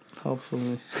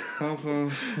 Hopefully.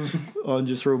 Hopefully. On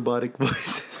just robotic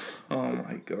voices. Oh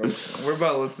my gosh. We're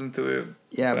about to listen to it.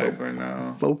 Yeah, back but right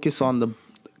now. focus on the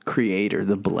creator,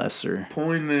 the blesser.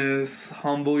 Point is,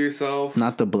 humble yourself.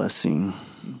 Not the blessing.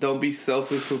 Don't be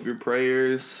selfish with your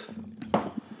prayers.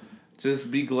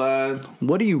 Just be glad.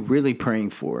 What are you really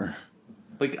praying for?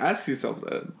 Like, ask yourself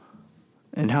that.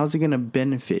 And how's it going to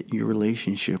benefit your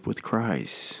relationship with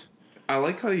Christ? I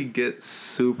like how you get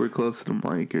super close to the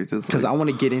mic. You're just Because like, I want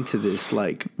to get into this,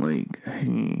 like, hey,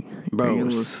 bro, are you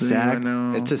listening right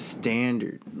now? it's a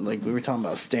standard. Like, we were talking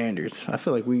about standards. I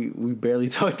feel like we barely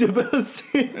talked about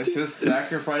standards. It's just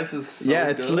sacrifices. So Yeah,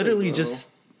 it's good, literally bro. just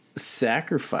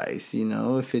sacrifice, you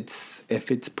know? If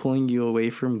it's pulling you away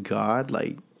from God,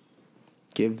 like,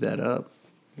 give that up.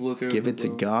 Literally, Give it to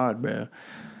bro. God, bro.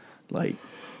 Like,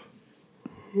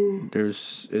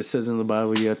 it says in the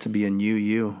Bible you have to be a new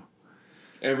you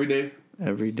Every day.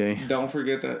 every day. Don't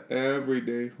forget that every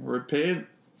day. Repent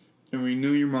and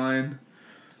renew your mind.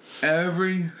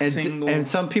 Every single And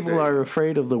some people day. are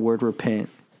afraid of the word repent.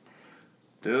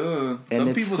 Dude. And some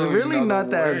it's people don't really even know not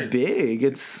the that word. big.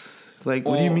 It's like,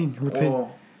 what do you mean repent?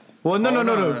 Oh. Well,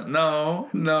 no.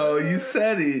 No, you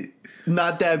said it.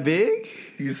 Not that big?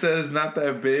 You said it's not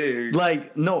that big.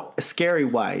 Like, no, scary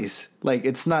wise. Like,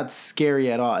 it's not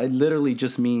scary at all. It literally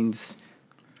just means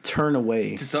turn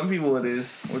away. To some people it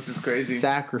is, which is crazy.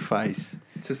 Sacrifice.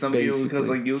 To some people, because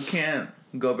basically. like you can't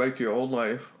go back to your old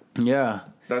life. Yeah.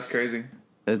 That's crazy.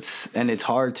 It's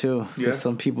hard too. Because Yeah.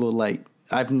 some people, like,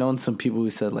 I've known some people who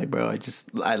said, like, bro,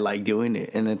 I like doing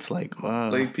it. And it's like,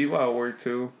 wow. Like people at work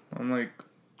too. I'm like,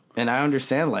 And I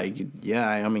understand, like, yeah,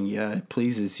 I mean, yeah, it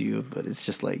pleases you, but it's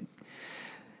just like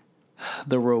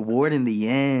the reward in the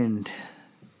end,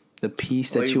 the peace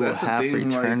that Like, you will that's the have for thing,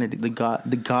 like- eternity. The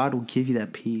God will give you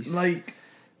that peace, like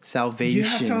salvation. you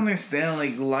have to understand,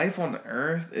 like life on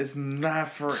Earth is not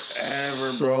forever,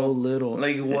 so bro. little.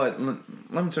 Like what?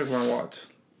 Let me check my watch.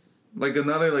 Like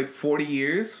another like 40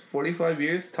 years, 45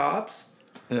 years tops.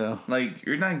 Yeah, Like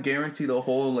you're not guaranteed a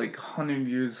whole like 100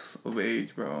 years of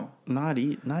age, bro. not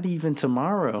even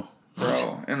tomorrow,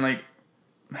 Bro, and like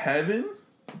heaven,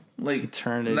 like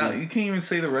Eternity. No, you can't even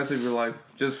say the rest of your life.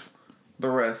 Just the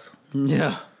rest.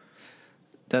 Yeah,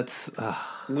 that's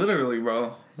Literally,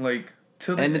 bro. Like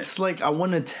till the and it's like I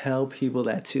want to tell people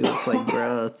that too. It's like,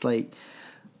 bro, it's like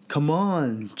come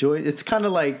on, join. It's kind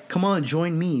of like, come on,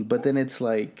 join me. But then it's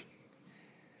like,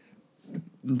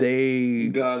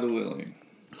 God willing.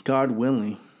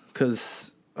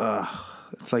 Because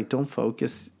it's like, don't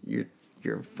focus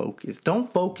your focus.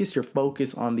 Don't focus your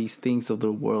focus on these things of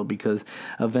the world, because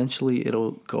eventually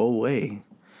it'll go away.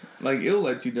 Like, it'll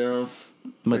let you down.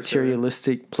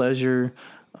 Materialistic pleasure,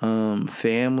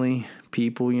 family,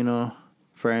 people,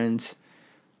 friends,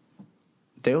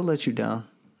 they'll let you down.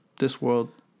 This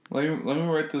world. Let me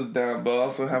write this down, but I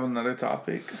also have another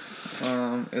topic.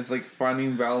 It's like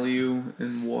finding value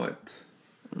in what?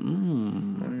 Let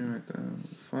me write down.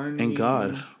 And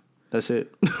God. That's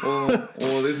it. Well,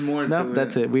 there's more to nope, it.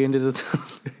 That's it. We ended the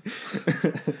topic.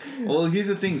 Well, here's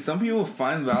the thing. Some people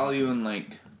find value in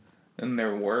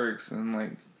their works and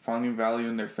like finding value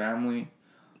in their family,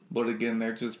 but again,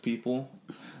 they're just people.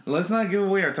 Let's not give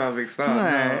away our topic. Stop.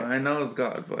 Right. No, I know it's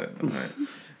God, but alright.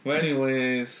 But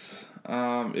anyways,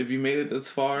 if you made it this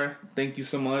far, thank you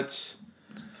so much.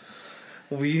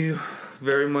 We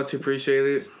very much appreciate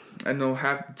it. I know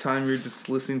half the time you're just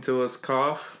listening to us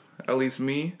cough. At least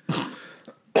me.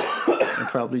 And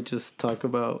probably just talk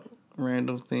about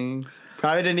random things.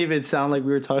 Probably didn't even sound like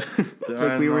we were talking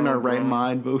like we were in our right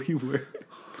mind, but we were.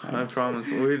 I promise.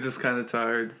 We're just kind of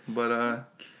tired, but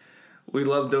we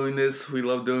love doing this. We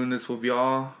love doing this with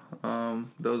y'all.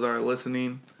 Those are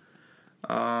listening.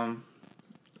 And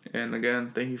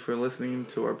again, thank you for listening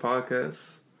to our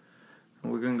podcast.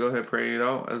 We're gonna go ahead and pray it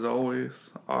out as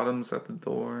always. Autumn's at the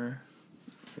door.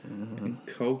 Mm-hmm. And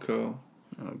Coco.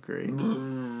 Oh, great.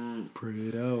 Pray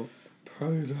it out.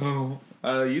 Pray it out.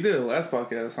 You did the last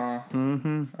podcast, huh?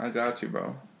 Mm-hmm. I got you,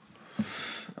 bro.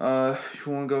 If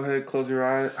you want to go ahead, close your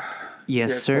eyes.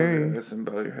 Yes, sir. Yes, and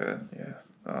bow your head.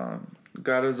 Yeah.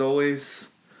 God, as always,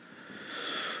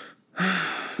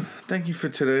 thank you for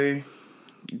today.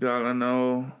 God, I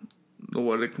know the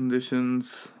weather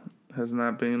conditions has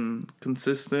not been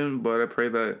consistent, but I pray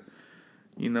that,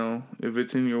 if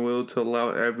it's in your will to allow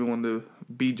everyone to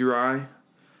be dry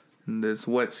in this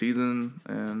wet season,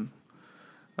 and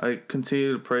I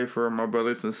continue to pray for my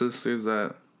brothers and sisters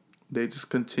that they just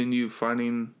continue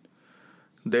finding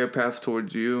their path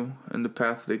towards you and the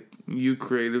path that you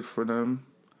created for them.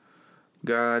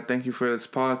 God, thank you for this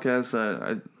podcast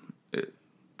that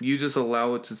you just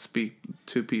allow it to speak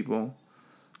to people,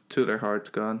 to their hearts,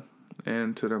 God,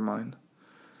 and to their mind.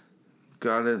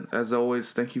 God, as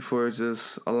always, thank you for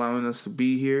just allowing us to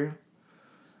be here.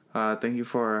 Thank you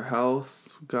for our health,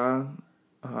 God.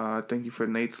 Thank you for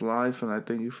Nate's life, and I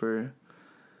thank you for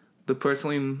the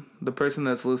person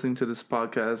that's listening to this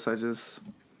podcast.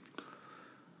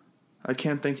 I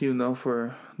can't thank you enough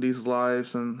for these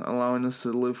lives and allowing us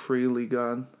to live freely,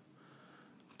 God.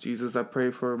 Jesus, I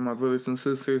pray for my brothers and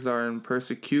sisters that are in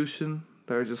persecution,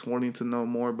 that are just wanting to know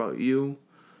more about you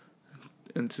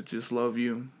and to just love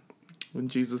you. In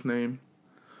Jesus' name,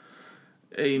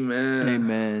 amen.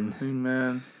 Amen.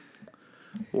 Amen.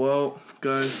 Well,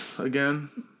 guys, again,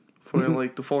 for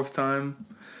like the fourth time,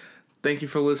 thank you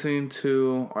for listening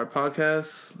to our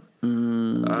podcast.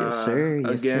 Yes, sir.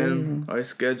 Yes, again, sir. Our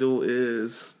schedule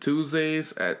is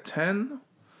Tuesdays at 10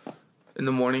 in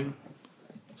the morning,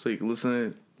 so you can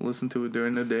listen to it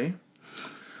during the day.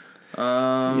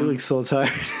 You look so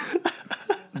tired.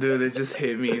 Dude, it just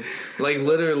hit me. Like,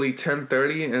 literally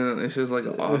 10:30, and it's just like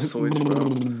an off switch,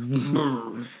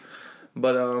 bro.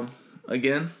 But,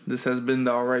 again, this has been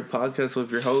the Alright Podcast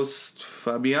with your host,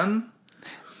 Fabian.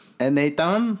 And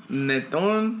Nathan.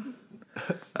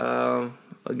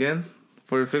 Again,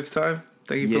 for the fifth time,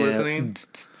 thank you for listening.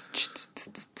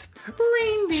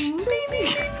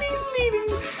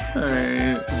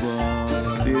 Alright.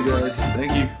 See you guys.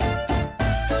 Thank you.